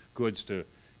some goods to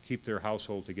keep their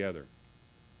household together.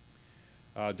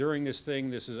 During this thing,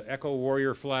 this is an Eco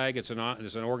Warrior flag. It's an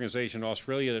organization in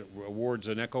Australia that awards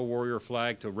an Eco Warrior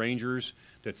flag to rangers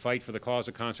that fight for the cause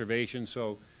of conservation.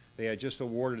 So they had just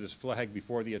awarded this flag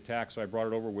before the attack, so I brought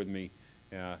it over with me.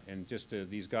 And just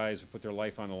these guys have put their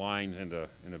life on the line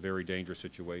in a very dangerous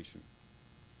situation.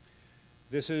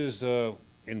 This is,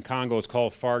 in Congo, it's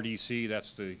called FARDC.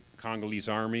 That's the Congolese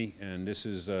Army. And this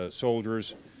is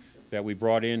soldiers that we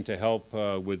brought in to help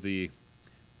with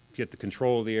get the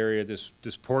control of the area. This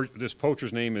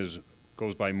poacher's name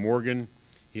goes by Morgan.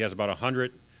 He has about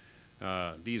 100.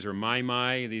 These are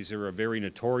Mai. These are a very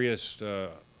notorious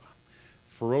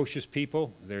ferocious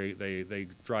people. They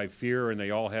drive fear, and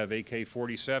they all have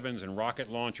AK-47s and rocket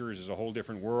launchers. It's a whole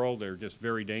different world. They're just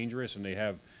very dangerous, and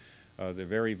they're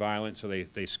very violent, so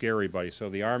they scare everybody. So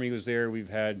the Army was there. We've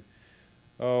had,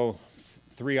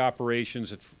 3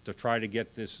 operations to try to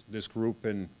get this group,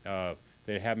 and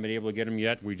they haven't been able to get them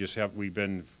yet. We've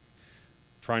been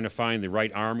trying to find the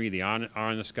right Army, the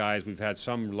honest guys. We've had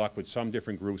some luck with some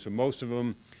different groups, but most of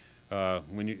them,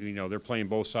 when they're playing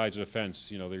both sides of the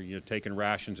fence. They're taking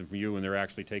rations from you, and they're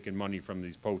actually taking money from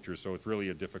these poachers. So it's really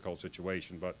a difficult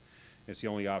situation, but it's the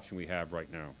only option we have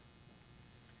right now.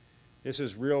 This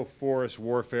is real forest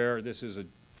warfare. This is a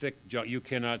thick, you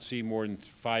cannot see more than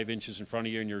 5 inches in front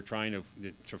of you, and you're trying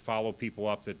to follow people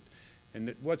up.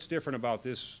 What's different about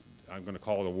this, I'm going to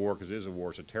call it a war because it is a war,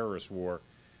 it's a terrorist war.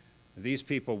 These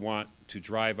people want to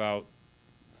drive out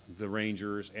the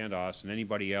rangers and us and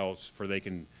anybody else they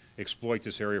can exploit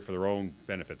this area for their own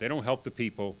benefit. They don't help the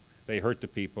people. They hurt the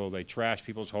people. They trash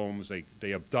people's homes.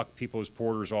 They abduct people's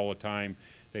porters all the time.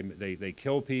 They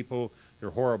kill people.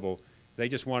 They're horrible. They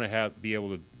just want to be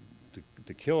able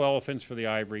to kill elephants for the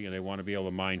ivory, and they want to be able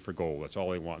to mine for gold. That's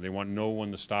all they want. They want no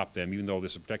one to stop them, even though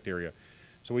this is a protected area.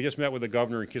 So we just met with the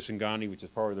governor in Kisangani, which is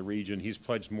part of the region. He's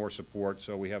pledged more support,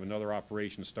 so we have another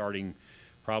operation starting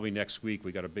probably next week.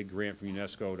 We got a big grant from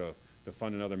UNESCO to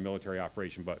fund another military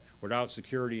operation, but without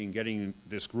security and getting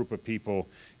this group of people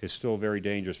is still very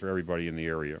dangerous for everybody in the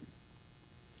area.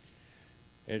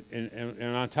 And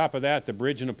on top of that, the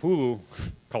bridge in Apulu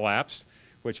collapsed,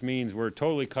 which means we're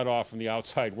totally cut off from the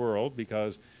outside world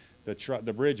because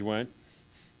the bridge went.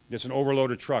 It's an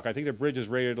overloaded truck. I think the bridge is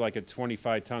rated like at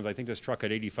 25 tons. I think this truck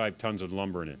had 85 tons of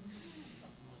lumber in it.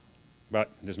 But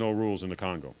there's no rules in the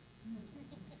Congo.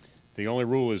 The only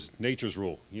rule is nature's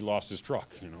rule. He lost his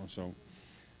truck, so,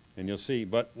 and you'll see.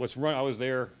 But I was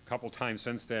there a couple times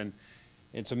since then.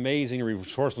 It's amazing the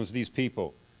resourcefulness of these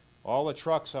people. All the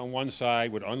trucks on one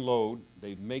side would unload.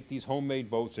 They'd make these homemade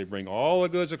boats. They bring all the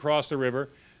goods across the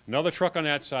river. Another truck on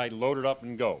that side, load it up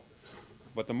and go.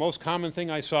 But the most common thing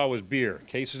I saw was beer,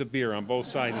 cases of beer on both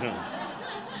sides.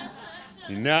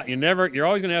 You're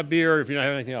always going to have beer if you don't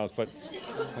have anything else. But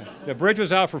the bridge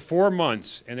was out for 4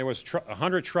 months, and there was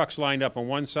 100 trucks lined up on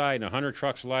one side and 100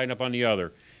 trucks lined up on the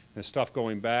other, and stuff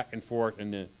going back and forth,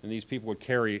 and these people would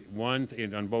carry one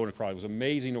on boat across. It was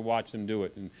amazing to watch them do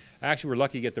it. And actually, we're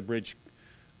lucky to get the bridge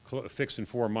fixed in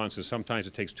 4 months, and sometimes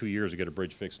it takes 2 years to get a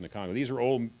bridge fixed in the Congo. These are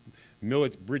old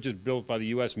bridges built by the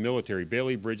U.S. military.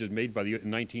 Bailey bridges made by in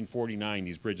 1949.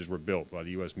 These bridges were built by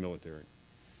the U.S. military.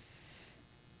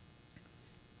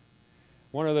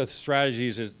 One of the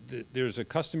strategies is there's a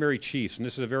customary chiefs, and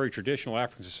this is a very traditional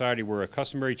African society where a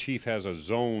customary chief has a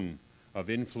zone of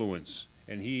influence,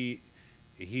 and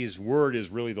his word is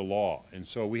really the law. And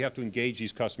so we have to engage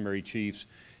these customary chiefs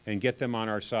and get them on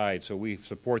our side. So we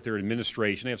support their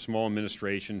administration. They have small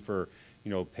administration for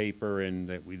paper, and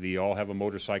they all have a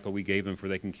motorcycle we gave them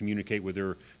they can communicate with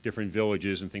their different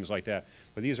villages and things like that.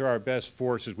 But these are our best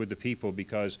forces with the people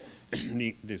because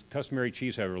the customary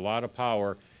chiefs have a lot of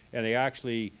power, and they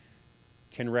actually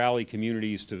can rally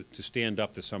communities to stand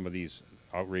up to some of these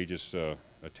outrageous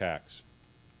attacks.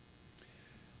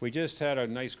 We just had a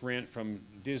nice grant from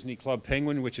Disney Club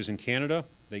Penguin, which is in Canada.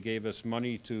 They gave us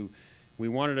money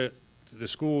the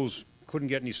schools couldn't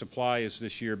get any supplies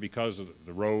this year because of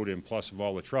the road and plus of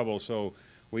all the trouble, so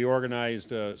we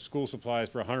organized school supplies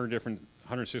for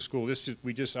 106 schools.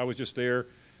 I was just there,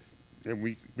 and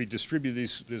we distributed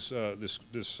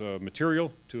this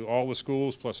material to all the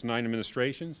schools plus 9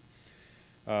 administrations.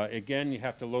 Again, you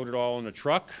have to load it all in a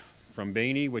truck from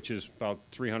Beni, which is about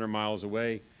 300 miles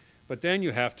away, but then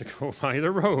you have to go by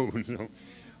the road.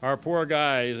 Our poor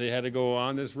guys, they had to go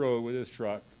on this road with this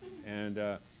truck, and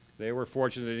They were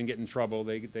fortunate they didn't get in trouble.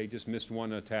 They just missed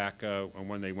one attack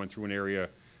when they went through an area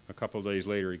a couple of days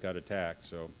later. He got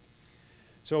attacked.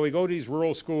 So we go to these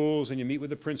rural schools, and you meet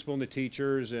with the principal and the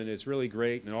teachers, and it's really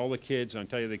great. And all the kids, and I'll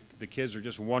tell you, the kids are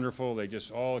just wonderful. They're just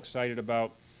all excited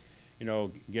about, you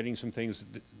know, getting some things.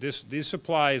 These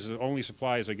supplies are the only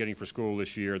supplies they're getting for school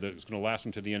this year that's going to last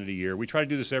them to the end of the year. We try to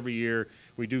do this every year.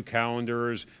 We do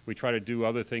calendars. We try to do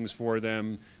other things for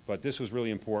them, but this was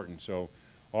really important. So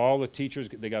all the teachers,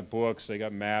 they got books, they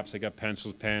got maps, they got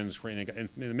pencils, pens, and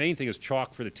the main thing is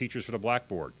chalk for the teachers for the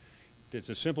blackboard. It's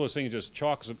the simplest thing, is just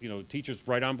chalk, you know, teachers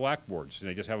write on blackboards, and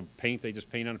they just have a paint, they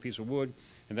just paint on a piece of wood,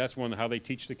 and that's how they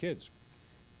teach the kids.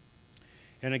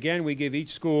 And again, we give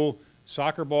each school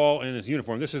soccer ball and its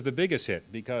uniform. This is the biggest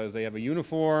hit because they have a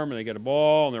uniform and they get a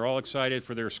ball and they're all excited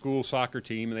for their school soccer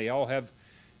team, and they all have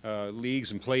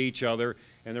leagues and play each other,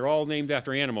 and they're all named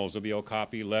after animals. There'll be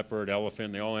okapi, leopard,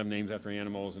 elephant. They all have names after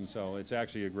animals, and so it's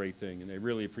actually a great thing, and they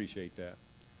really appreciate that.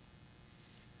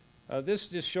 This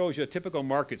just shows you a typical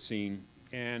market scene,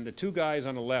 and the two guys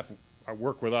on the left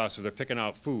work with us, so they're picking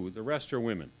out food. The rest are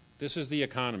women. This is the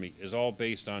economy, is all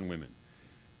based on women.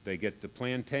 They get the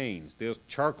plantains. There's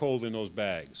charcoal in those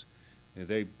bags.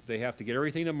 They have to get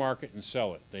everything to market and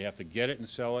sell it. They have to get it and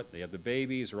sell it. They have the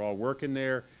babies. They're all working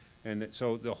there. And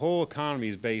so the whole economy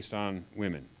is based on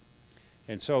women.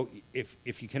 And so if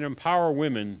you can empower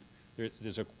women,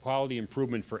 there's a quality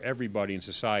improvement for everybody in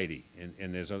society.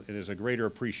 And there's a greater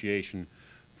appreciation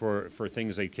for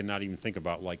things they cannot even think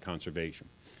about, like conservation.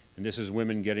 And this is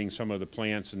women getting some of the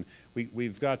plants. And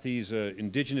we've got these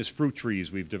indigenous fruit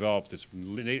trees we've developed.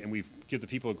 And we give the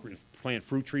people plant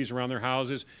fruit trees around their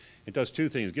houses. It does two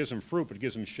things. It gives them fruit, but it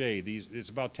gives them shade. It's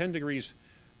about 10 degrees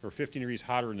or 15 degrees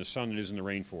hotter in the sun than it is in the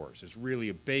rainforest. It's really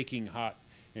a baking hot.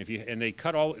 And they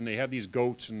cut all, and they have these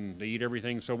goats, and they eat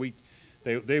everything. So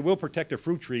they will protect a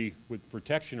fruit tree with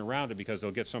protection around it because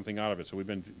they'll get something out of it. So we've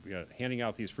been handing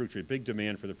out these fruit trees, big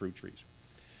demand for the fruit trees.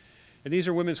 And these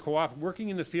are women's co-op working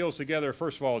in the fields together.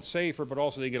 First of all, it's safer, but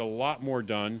also they get a lot more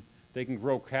done. They can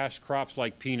grow cash crops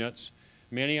like peanuts.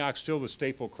 Manioc still the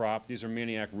staple crop. These are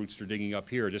manioc roots they're digging up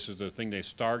here. This is the thing they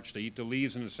starch. They eat the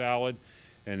leaves in the salad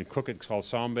and cook it. It's called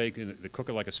sambe. They cook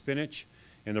it like a spinach.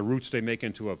 And the roots they make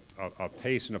into a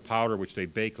paste and a powder, which they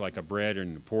bake like a bread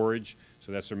and porridge.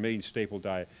 So that's their main staple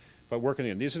diet. But working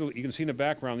in, these are, you can see in the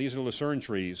background, these are the lucerne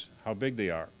trees, how big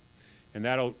they are. And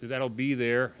that'll be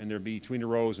there, and they'll be between the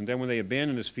rows. And then when they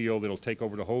abandon this field, it'll take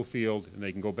over the whole field, and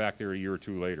they can go back there a year or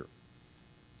two later.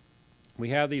 We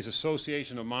have these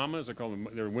association of mamas.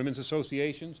 They're women's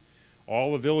associations.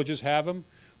 All the villages have them.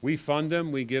 We fund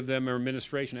them. We give them our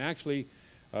administration. Actually,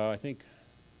 I think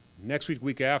next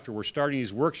week after, we're starting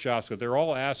these workshops, but they're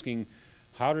all asking,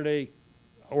 how do they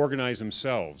organize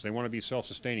themselves? They want to be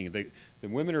self-sustaining. The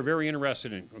women are very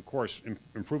interested in, of course,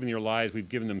 improving their lives. We've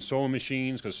given them sewing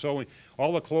machines, because sewing,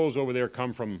 all the clothes over there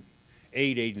come from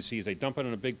aid agencies. They dump it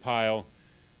in a big pile,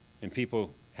 and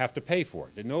people have to pay for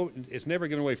it. It's never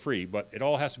given away free, but it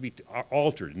all has to be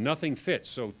altered. Nothing fits.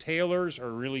 So tailors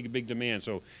are really big demand.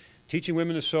 So teaching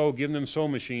women to sew, giving them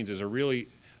sewing machines is a really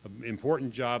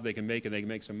important job they can make, and they can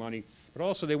make some money. But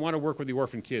also they want to work with the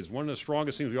orphan kids. One of the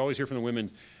strongest things we always hear from the women,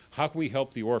 how can we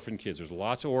help the orphan kids? There's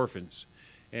lots of orphans.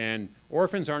 And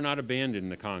orphans are not abandoned in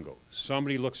the Congo.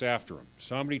 Somebody looks after them.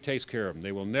 Somebody takes care of them.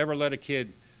 They will never let a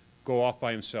kid go off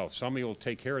by himself. Somebody will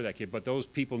take care of that kid, but those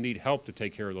people need help to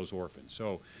take care of those orphans.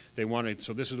 So they want to,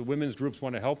 so this is the women's groups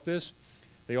want to help this.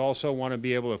 They also want to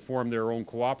be able to form their own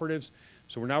cooperatives.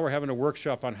 So now we're having a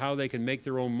workshop on how they can make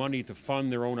their own money to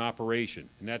fund their own operation.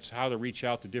 And that's how to reach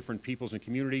out to different peoples in the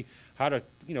community, how to,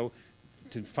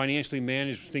 to financially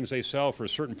manage things they sell for a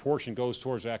certain portion goes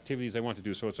towards the activities they want to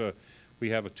do. So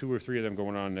we have 2 or 3 of them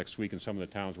going on next week in some of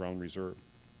the towns around the reserve.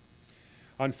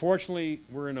 Unfortunately,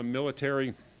 we're in a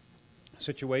military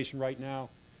situation right now.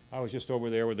 I was just over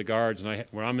there with the guards, and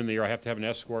when I'm in the air, I have to have an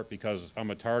escort because I'm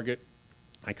a target.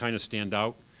 I kind of stand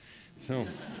out. So,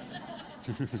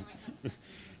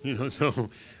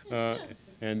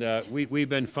 we've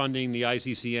been funding the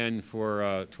ICCN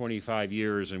for 25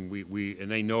 years, and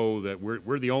and they know that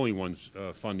we're the only ones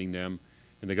funding them,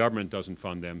 and the government doesn't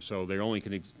fund them. So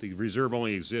the reserve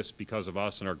only exists because of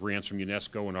us and our grants from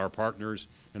UNESCO and our partners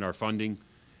and our funding.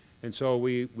 And so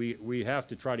we have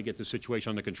to try to get the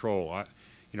situation under control.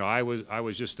 I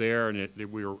was just there, and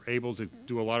we were able to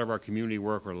do a lot of our community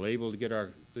work. We're able to get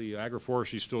the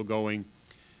agroforestry still going.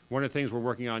 One of the things we're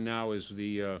working on now is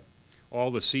all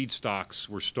the seed stocks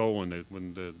were stolen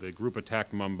when the group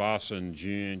attacked Mombasa on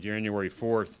January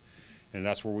 4th, and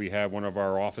that's where we have one of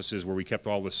our offices where we kept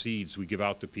all the seeds we give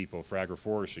out to people for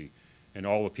agroforestry. And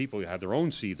all the people who had their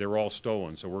own seeds, they were all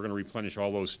stolen. So we're going to replenish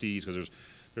all those seeds because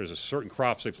there's a certain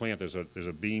crops they plant. There's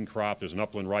a bean crop, there's an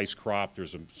upland rice crop,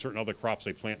 there's certain other crops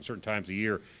they plant at certain times of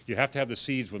year. You have to have the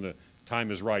seeds when the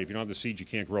time is right. If you don't have the seeds, you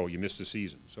can't grow. You miss the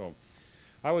season. So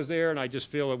I was there, and I just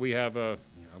feel that we have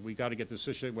we got to get this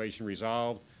situation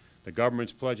resolved. The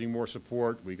government's pledging more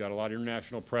support. We got a lot of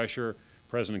international pressure.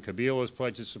 President Kabila has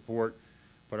pledged his support.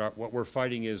 But what we're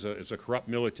fighting is a corrupt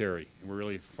military. And we're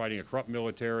really fighting a corrupt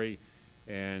military.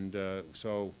 And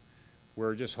so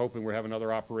we're just hoping we have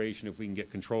another operation. If we can get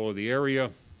control of the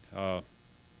area,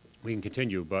 we can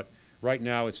continue. But right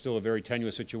now, it's still a very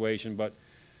tenuous situation. But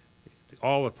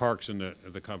all the parks in the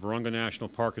Virunga National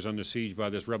Park is under siege by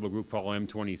this rebel group called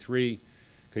M23.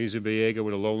 Kahiza-Biega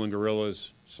with the lowland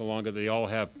gorillas, Salonga, they all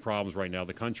have problems right now.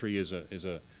 The country is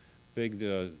a big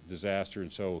disaster,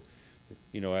 and so,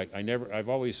 you know, I've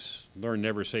always learned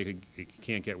never say it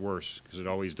can't get worse, because it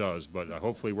always does. But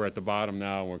hopefully we're at the bottom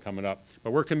now and we're coming up.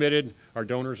 But we're committed. Our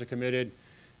donors are committed,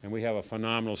 and we have a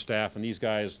phenomenal staff. And these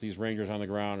guys, these rangers on the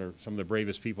ground, are some of the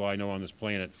bravest people I know on this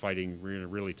planet, fighting in a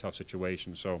really tough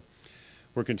situation. So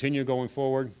we're continuing going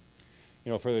forward.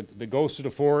 You know, for the ghost of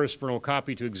the forest, for an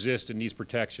okapi to exist, it needs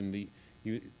protection. The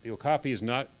okapi is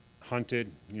not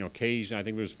hunted, you know, caged. I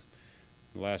think there's, in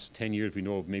the last 10 years, we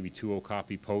know of maybe 2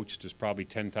 okapi poached. There's probably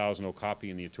 10,000 okapi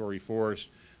in the Ituri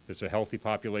forest. It's a healthy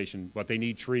population, but they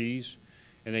need trees,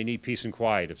 and they need peace and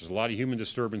quiet. If there's a lot of human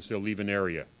disturbance, they'll leave an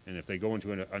area. And if they go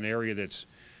into an area that's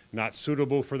not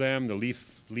suitable for them,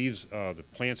 the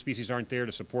plant species aren't there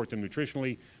to support them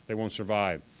nutritionally, they won't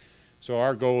survive. So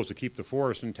our goal is to keep the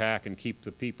forest intact and keep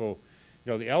the people.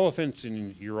 You know, the elephants,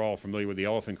 and you're all familiar with the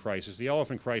elephant crisis. The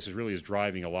elephant crisis really is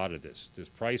driving a lot of this. This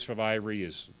price of ivory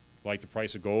is like the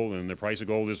price of gold, and the price of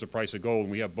gold is the price of gold.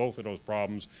 And we have both of those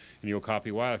problems in the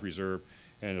Okapi Wildlife Reserve.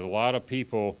 And a lot of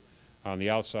people on the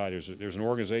outside, there's an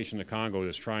organization in the Congo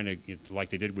that's trying to, like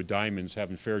they did with diamonds,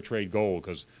 having fair trade gold,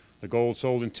 because the gold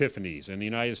sold in Tiffany's in the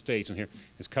United States and here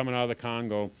is coming out of the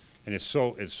Congo, and it's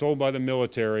sold by the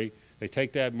military. They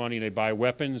take that money and they buy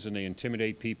weapons and they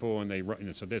intimidate people, and they run.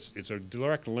 And so it's a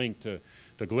direct link to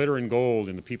the glitter and gold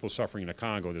and the people suffering in the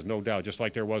Congo. There's no doubt, just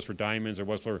like there was for diamonds, there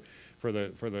was for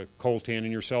the coltan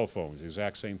in your cell phones, the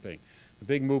exact same thing. The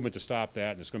big movement to stop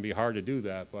that, and it's going to be hard to do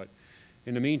that, but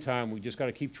in the meantime, we just got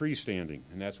to keep trees standing,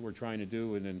 and that's what we're trying to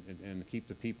do, and keep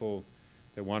the people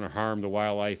that want to harm the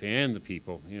wildlife and the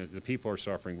people. You know, the people are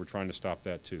suffering. We're trying to stop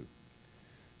that too.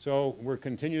 So we're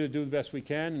continuing to do the best we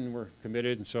can, and we're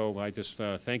committed. And so I just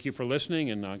thank you for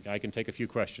listening, and I can take a few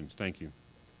questions. Thank you.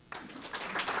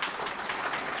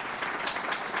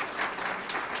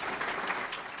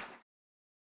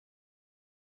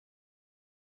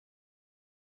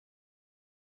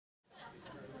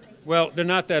 Well, they're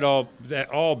not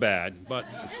all bad, but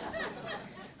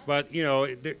you know,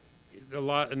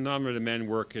 a number of the men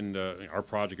work in our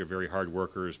project are very hard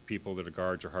workers. People that are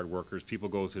guards are hard workers. People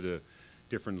go to the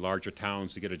different larger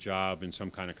towns to get a job in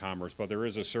some kind of commerce, but there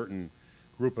is a certain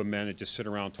group of men that just sit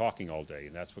around talking all day,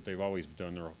 and that's what they've always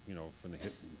done. You know, from the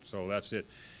hit, so that's it.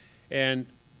 And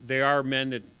there are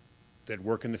men that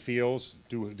work in the fields,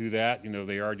 do that. You know,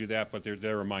 they do that, but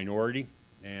they're a minority,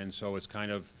 and so it's kind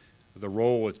of the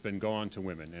role that's been gone to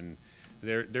women. And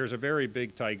there's a very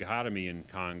big dichotomy in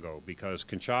Congo, because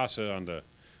Kinshasa, on the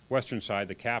western side,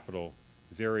 the capital,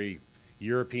 very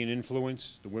European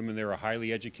influence. The women there are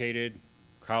highly educated,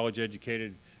 college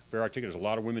educated, very articulate. There's a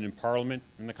lot of women in parliament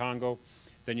in the Congo.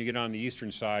 Then you get on the eastern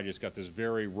side, it's got this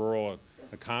very rural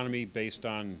economy based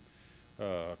on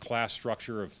a class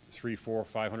structure of 300, 400,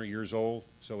 500 years old.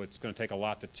 So it's going to take a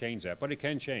lot to change that, but it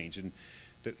can change. And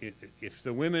if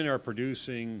the women are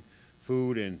producing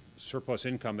food and surplus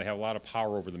income, they have a lot of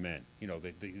power over the men. You know,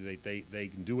 they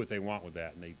can do what they want with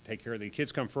that, and they take care of the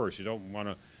kids. Come first. You don't want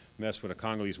to mess with a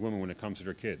Congolese woman when it comes to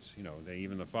their kids. You know,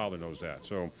 even the father knows that.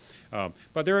 So,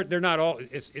 but they're not all.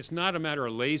 It's not a matter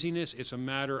of laziness. It's a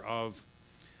matter of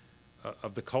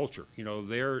the culture. You know,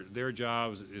 their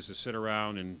job is to sit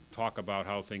around and talk about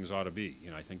how things ought to be.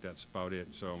 You know, I think that's about it.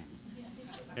 So,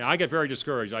 yeah, I get very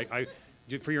discouraged.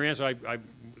 For your answer,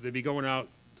 they'd be going out.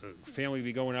 Family would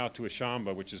be going out to a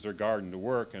shamba, which is their garden, to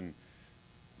work, and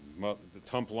the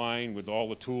tump line with all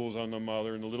the tools on the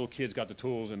mother, and the little kids got the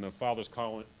tools, and the father's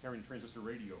carrying a transistor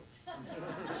radio.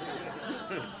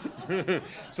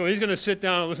 So he's going to sit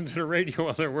down and listen to the radio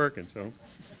while they're working. So,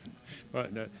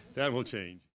 but that will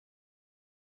change.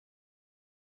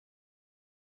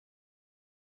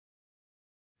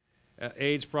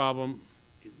 AIDS problem.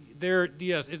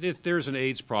 Yes, there's an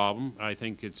AIDS problem. I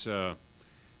think it's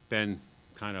been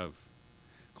kind of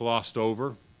glossed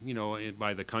over, you know,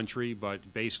 by the country,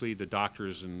 but basically the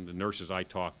doctors and the nurses I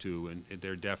talk to, and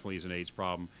there definitely is an AIDS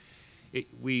problem.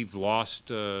 we've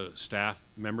lost staff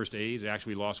members to AIDS.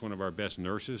 Actually, we lost one of our best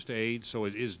nurses to AIDS, so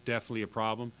it is definitely a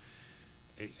problem.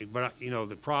 But, you know,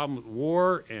 the problem,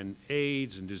 war and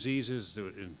AIDS and diseases,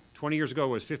 20 years ago, it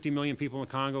was 50 million people in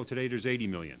the Congo. Today, there's 80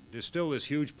 million. There's still this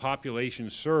huge population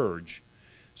surge.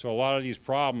 So a lot of these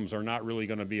problems are not really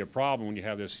going to be a problem when you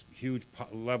have this huge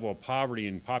level of poverty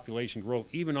and population growth,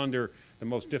 even under the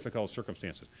most difficult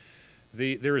circumstances.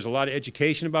 There is a lot of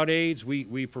education about AIDS.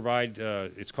 We provide,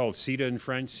 it's called SIDA in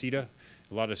French, SIDA,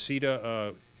 a lot of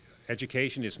SIDA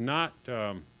education. It's not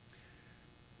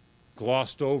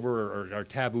glossed over or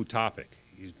taboo topic.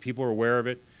 People are aware of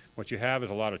it. What you have is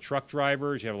a lot of truck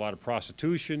drivers, you have a lot of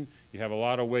prostitution, you have a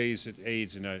lot of ways that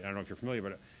AIDS, and I don't know if you're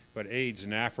familiar, but AIDS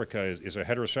in Africa is a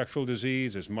heterosexual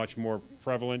disease. It's much more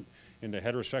prevalent in the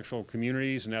heterosexual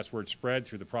communities, and that's where it spread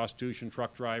through the prostitution,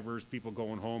 truck drivers, people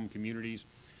going home, communities.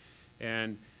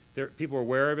 And people are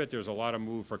aware of it. There's a lot of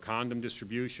move for condom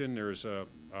distribution. There's a,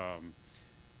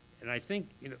 and I think,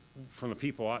 you know, from the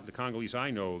people, the Congolese I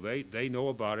know, they know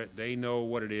about it. They know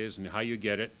what it is and how you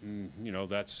get it, and you know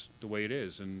that's the way it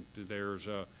is. And there's,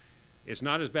 it's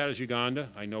not as bad as Uganda.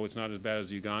 I know it's not as bad as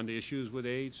the Uganda issues with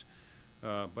AIDS,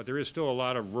 but there is still a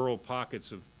lot of rural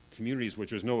pockets of communities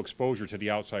which there's no exposure to the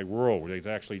outside world, where they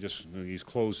actually just, you know, these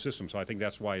closed systems. So I think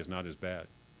that's why it's not as bad.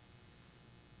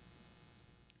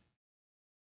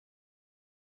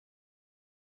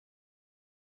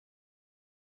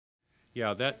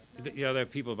 Yeah, there are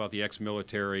people about the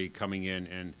ex-military coming in,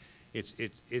 and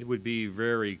it would be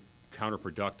very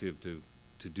counterproductive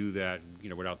to do that, you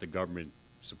know, without the government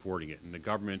supporting it. And the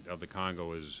government of the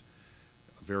Congo is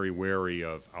very wary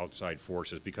of outside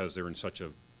forces because they're in such a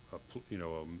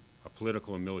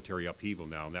political and military upheaval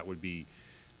now, and that would be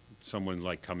someone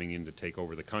like coming in to take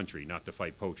over the country, not to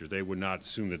fight poachers. They would not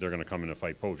assume that they're going to come in to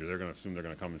fight poachers. They're going to assume they're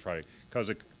going to come and try, because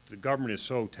the government is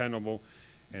so tenable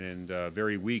and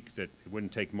very weak that it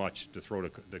wouldn't take much to throw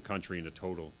the country into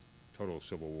total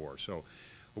civil war. So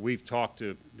we've talked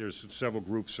to, there's several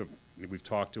groups we've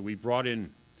talked to. We brought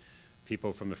in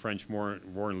people from the French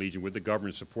Warren Legion with the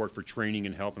government support for training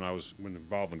and help, and I was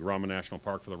involved in Garamba National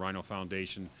Park for the Rhino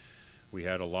Foundation. We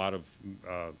had a lot of,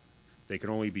 they could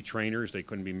only be trainers, they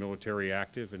couldn't be military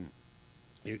active, and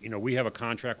you know, we have a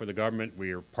contract with the government,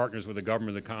 we are partners with the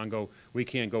government of the Congo, we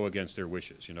can't go against their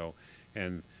wishes, you know,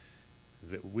 and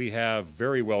we have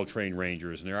very well-trained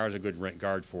rangers, and there is a good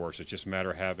guard force. It's just a matter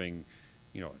of having,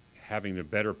 you know, having the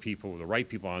better people, the right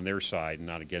people on their side and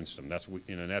not against them. That's,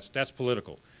 you know, that's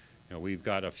political. You know, we've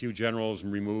got a few generals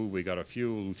removed. We got a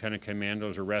few lieutenant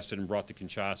commandos arrested and brought to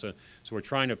Kinshasa. So we're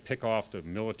trying to pick off the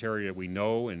military that we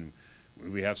know, and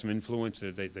we have some influence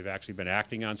that they've actually been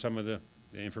acting on some of the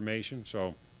information.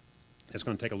 So it's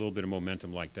going to take a little bit of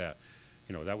momentum like that.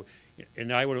 You know, that would, and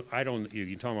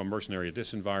you're talking about mercenary,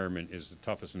 this environment is the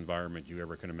toughest environment you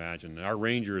ever can imagine. And our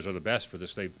rangers are the best for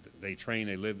this. They train,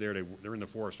 they live there, they're in the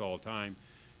forest all the time,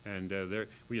 and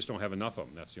we just don't have enough of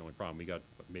them. That's the only problem. We got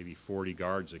maybe 40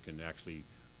 guards that can actually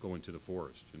go into the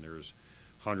forest, and there's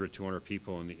 100, 200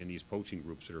 people in these poaching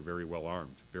groups that are very well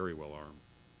armed, very well armed.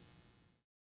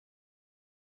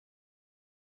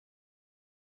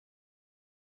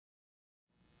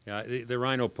 Yeah, the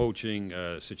rhino poaching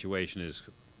situation is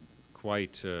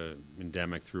quite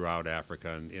endemic throughout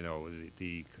Africa, and you know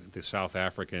the South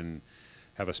African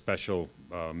have a special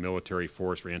military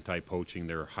force for anti-poaching.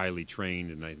 They're highly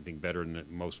trained, and I think better than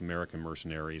most American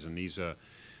mercenaries. And these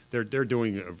they're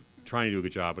doing trying to do a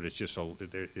good job, but it's just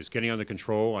it's getting under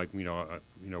control. Like you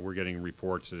know we're getting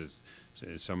reports of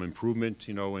some improvement,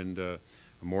 you know, and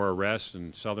more arrests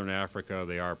in Southern Africa.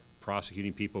 They are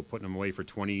prosecuting people, putting them away for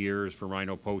 20 years for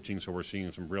rhino poaching, so we're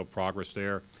seeing some real progress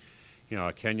there. You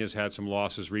know, Kenya's had some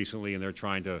losses recently, and they're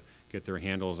trying to get their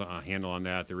handle on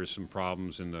that. There is some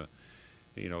problems in the,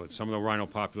 you know, some of the rhino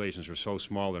populations are so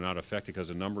small they're not affected because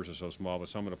the numbers are so small, but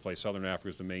some of the place, Southern Africa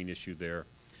is the main issue there.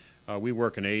 We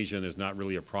work in Asia, and there's not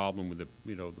really a problem with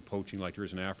the poaching like there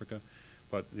is in Africa.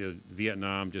 But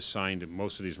Vietnam just signed,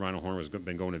 most of these rhino horn have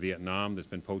been going to Vietnam that's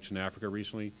been poached in Africa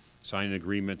recently, signed an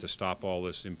agreement to stop all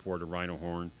this import of rhino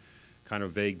horn. Kind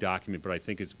of vague document, but I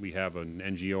think we have an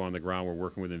NGO on the ground we're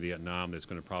working with in Vietnam that's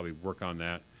going to probably work on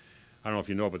that. I don't know if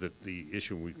you know, but the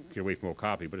issue, we get away from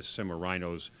okapi, but it's similar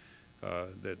rhinos.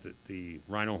 The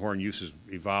rhino horn use has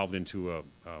evolved into a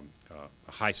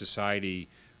high society,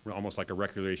 almost like a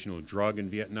recreational drug in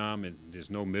Vietnam, and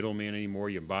there's no middleman anymore.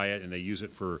 You buy it, and they use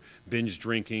it for binge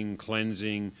drinking,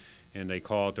 cleansing, and they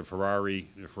call it the Ferrari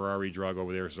drug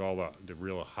over there. So all the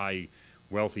real high,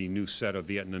 wealthy new set of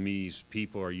Vietnamese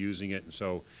people are using it, and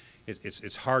so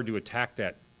it's hard to attack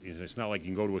that it's not like you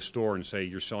can go to a store and say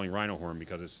you're selling rhino horn,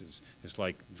 because it's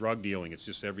like drug dealing. It's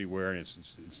just everywhere, and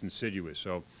it's insidious.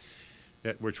 So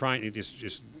that we're trying, it's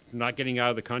just not getting out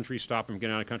of the country, stopping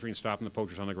getting out of the country, and stopping the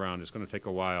poachers on the ground. It's going to take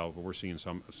a while, but we're seeing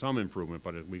some improvement,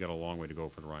 but we got a long way to go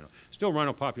for the rhino. Still,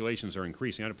 rhino populations are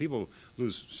increasing. I know people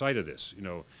lose sight of this. You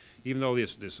know, even though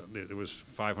there was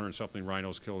 500-something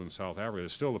rhinos killed in South Africa,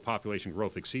 there's still the population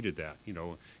growth exceeded that, you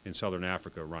know, in southern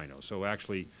Africa, rhinos. So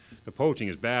actually, the poaching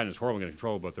is bad and it's horribly under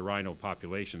control, but the rhino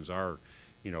populations are,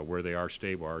 you know, where they are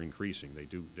stable, are increasing. They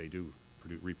do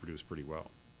reproduce pretty well.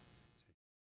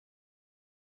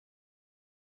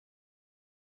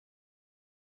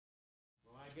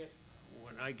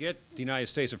 When I get the United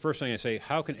States, the first thing I say,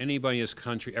 how can anybody in this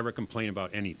country ever complain about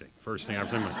anything? First thing I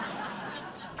was thinking.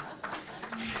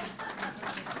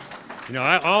 You know,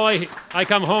 I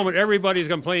come home and everybody's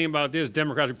complaining about this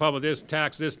Democratic Republic, this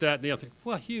tax, this, that, and the other thing.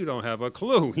 Well, you don't have a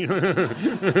clue. You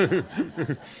know?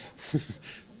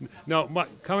 No,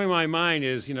 what coming to my mind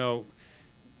is, you know,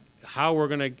 how we're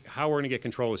gonna get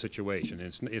control of the situation.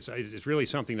 It's really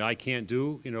something that I can't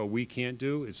do. You know, we can't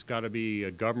do. It's got to be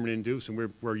government induced,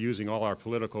 and we're using all our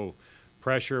political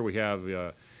pressure. We have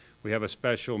a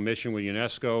special mission with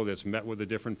UNESCO that's met with the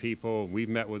different people. We've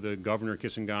met with the governor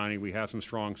Kisangani. We have some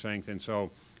strong sanction. And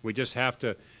so we just have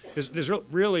to. There's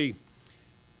really,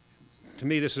 to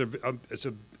me, this is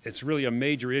it's really a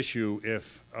major issue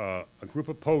if a group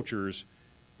of poachers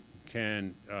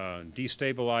can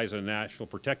destabilize a national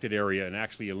protected area and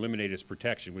actually eliminate its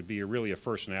protection. Would be really a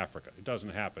first in Africa. It doesn't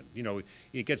happen. You know,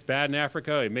 it gets bad in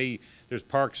Africa. There's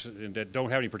parks that don't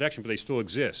have any protection, but they still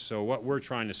exist. So what we're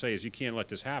trying to say is you can't let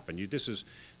this happen.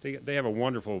 They have a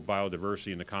wonderful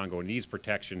biodiversity in the Congo. It needs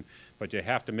protection, but you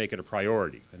have to make it a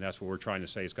priority, and that's what we're trying to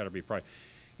say. It's got to be a priority.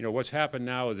 You know, what's happened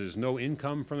now is there's no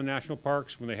income from the national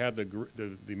parks. When they had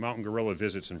the mountain gorilla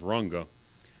visits in Virunga,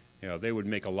 you know, they would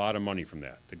make a lot of money from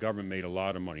that. The government made a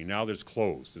lot of money. Now there's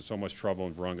closed. There's so much trouble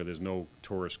in Virunga, there's no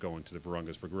tourists going to the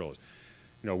Virungas for gorillas.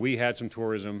 You know, we had some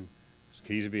tourism,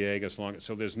 Keys of Viegas,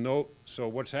 so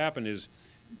what's happened is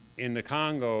in the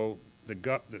Congo,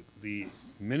 the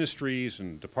ministries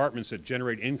and departments that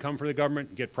generate income for the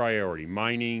government get priority.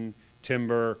 Mining,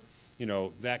 timber, you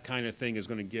know, that kind of thing is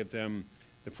going to give them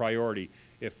the priority.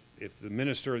 If the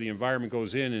minister of the environment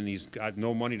goes in and he's got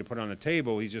no money to put on the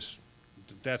table,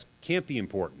 that can't be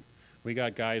important. We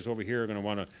got guys over here going to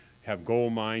want to have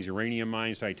gold mines, uranium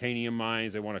mines, titanium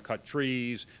mines. They want to cut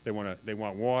trees. They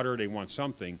want water. They want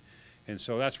something. And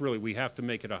so that's really, we have to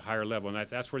make it a higher level. And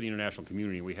that's where the international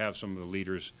community, we have some of the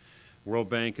leaders. World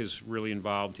Bank is really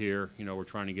involved here. You know, we're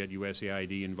trying to get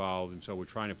USAID involved. And so we're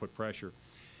trying to put pressure.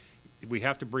 We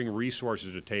have to bring resources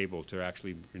to the table to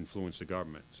actually influence the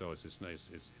government. So it's nice.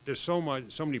 There's so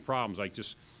many problems. Like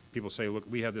just people say, look,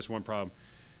 we have this one problem.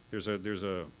 There's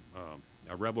a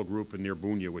rebel group near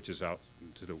Bunia, which is out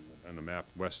on the map,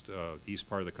 east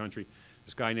part of the country.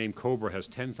 This guy named Cobra has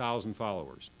 10,000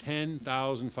 followers.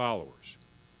 10,000 followers.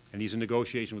 And he's in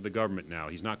negotiation with the government now.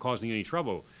 He's not causing any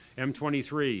trouble.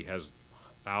 M23 has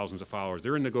thousands of followers.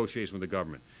 They're in negotiation with the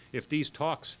government. If these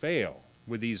talks fail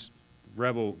with these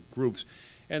rebel groups,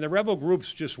 and the rebel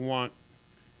groups just want,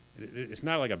 it's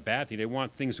not like a bad thing. They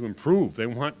want things to improve. They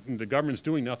want, the government's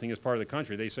doing nothing as part of the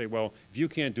country. They say, well, if you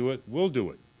can't do it, we'll do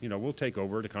it. You know, we'll take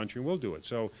over the country and we'll do it.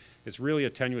 So it's really a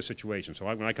tenuous situation. So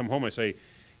when I come home, I say,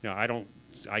 you know,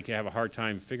 I can have a hard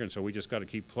time figuring, so we just got to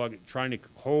keep trying to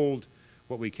hold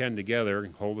what we can together,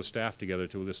 hold the staff together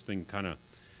till this thing kind of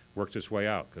works its way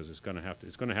out, because it's going to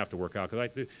have to work out.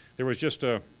 Because there was just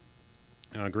an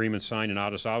agreement signed in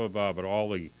Addis Ababa, but all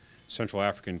the Central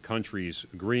African countries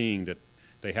agreeing that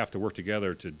they have to work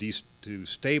together to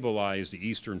stabilize the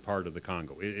eastern part of the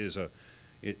Congo.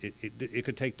 It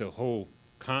could take the whole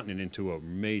continent into a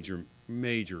major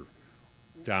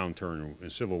downturn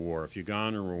and civil war. If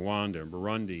Uganda, Rwanda,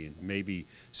 Burundi, and maybe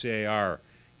CAR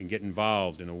and get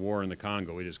involved in a war in the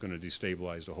Congo, it is going to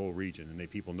destabilize the whole region, and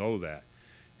people know that.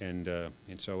 And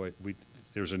so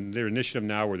there's an initiative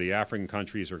now where the African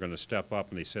countries are going to step up,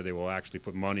 and they said they will actually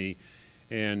put money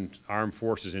and armed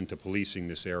forces into policing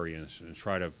this area and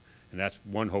try to, and that's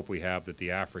one hope we have, that the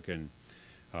African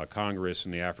Congress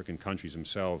and the African countries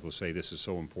themselves will say this is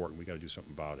so important, we got to do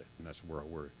something about it. And that's where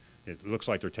it looks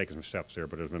like they're taking some steps there,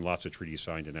 but there's been lots of treaties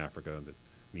signed in Africa that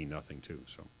mean nothing too.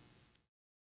 So.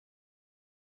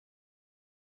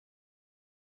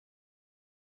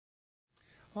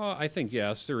 Well, I think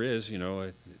yes, there is. You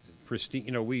know, pristine.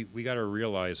 You know, we got to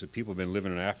realize that people have been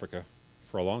living in Africa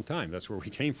for a long time. That's where we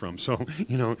came from. So,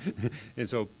 and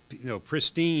so,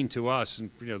 pristine to us, and,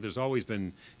 there's always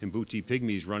been Mbuti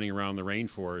pygmies running around the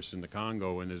rainforest in the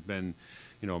Congo, and there's been,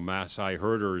 Maasai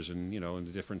herders and, and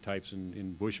the different types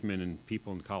in Bushmen and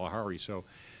people in Kalahari. So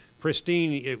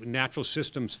pristine, natural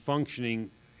systems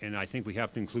functioning, and I think we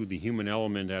have to include the human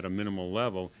element at a minimal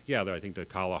level. Yeah, I think the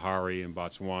Kalahari in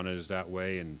Botswana is that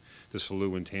way, and the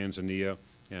Selous in Tanzania,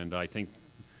 and I think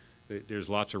there's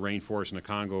lots of rainforest in the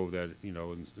Congo that, in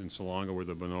Salonga where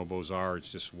the bonobos are,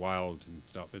 it's just wild and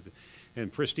stuff.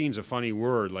 And pristine's a funny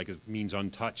word, like it means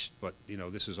untouched, but,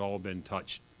 this has all been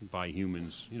touched by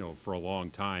humans, for a long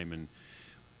time. And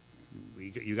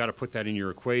you got to put that in your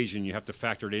equation. You have to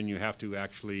factor it in. You have to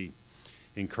actually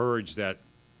encourage that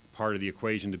part of the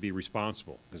equation to be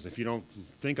responsible. Because if you don't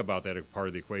think about that part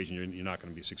of the equation, you're not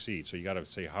going to succeed. So you got to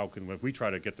say, if we try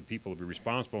to get the people to be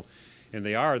responsible, and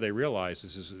they realize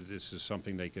this is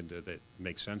something they can that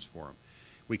makes sense for them.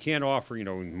 We can't offer,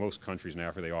 in most countries in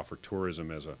Africa, they offer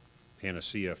tourism as a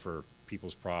panacea for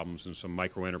people's problems, and some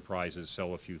micro enterprises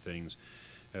sell a few things.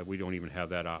 We don't even have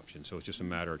that option. So it's just a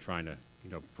matter of trying to,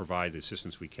 provide the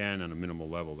assistance we can on a minimal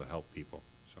level to help people.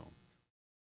 So.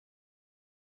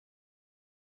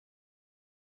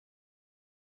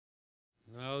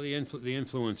 Well, the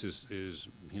influence is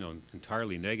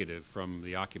entirely negative from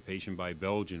the occupation by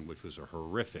Belgium, which was a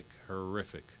horrific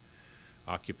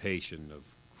occupation of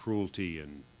cruelty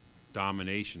and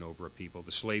domination over a people.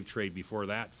 The slave trade before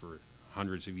that for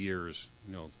hundreds of years,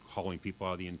 hauling people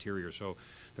out of the interior. So,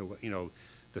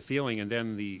 the feeling, and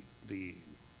then the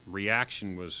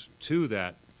reaction was to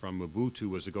that from Mobutu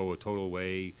was to go a total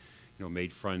way,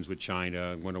 made friends with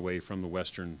China, went away from the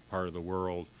western part of the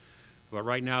world. But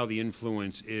right now, the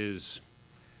influence is,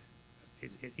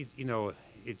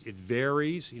 it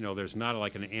varies. There's not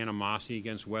like an animosity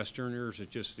against Westerners.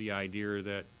 It's just the idea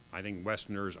that I think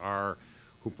Westerners are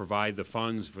who provide the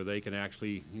funds where they can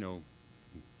actually,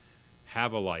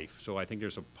 have a life. So I think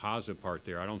there's a positive part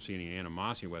there. I don't see any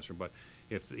animosity in Western, but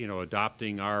if,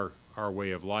 adopting our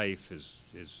way of life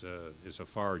is a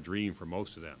far dream for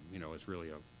most of them. It's really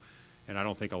and I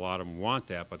don't think a lot of them want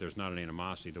that, but there's not an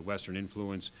animosity. The Western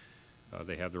influence.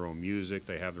 They have their own music,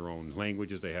 they have their own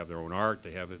languages, they have their own art,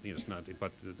 they have, it's not,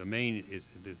 but the main is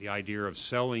the idea of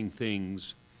selling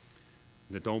things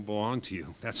that don't belong to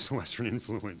you. That's the Western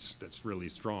influence that's really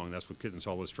strong. That's what gets us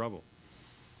all this trouble.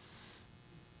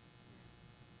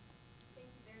 Thank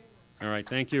you very much. All right,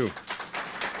 thank you.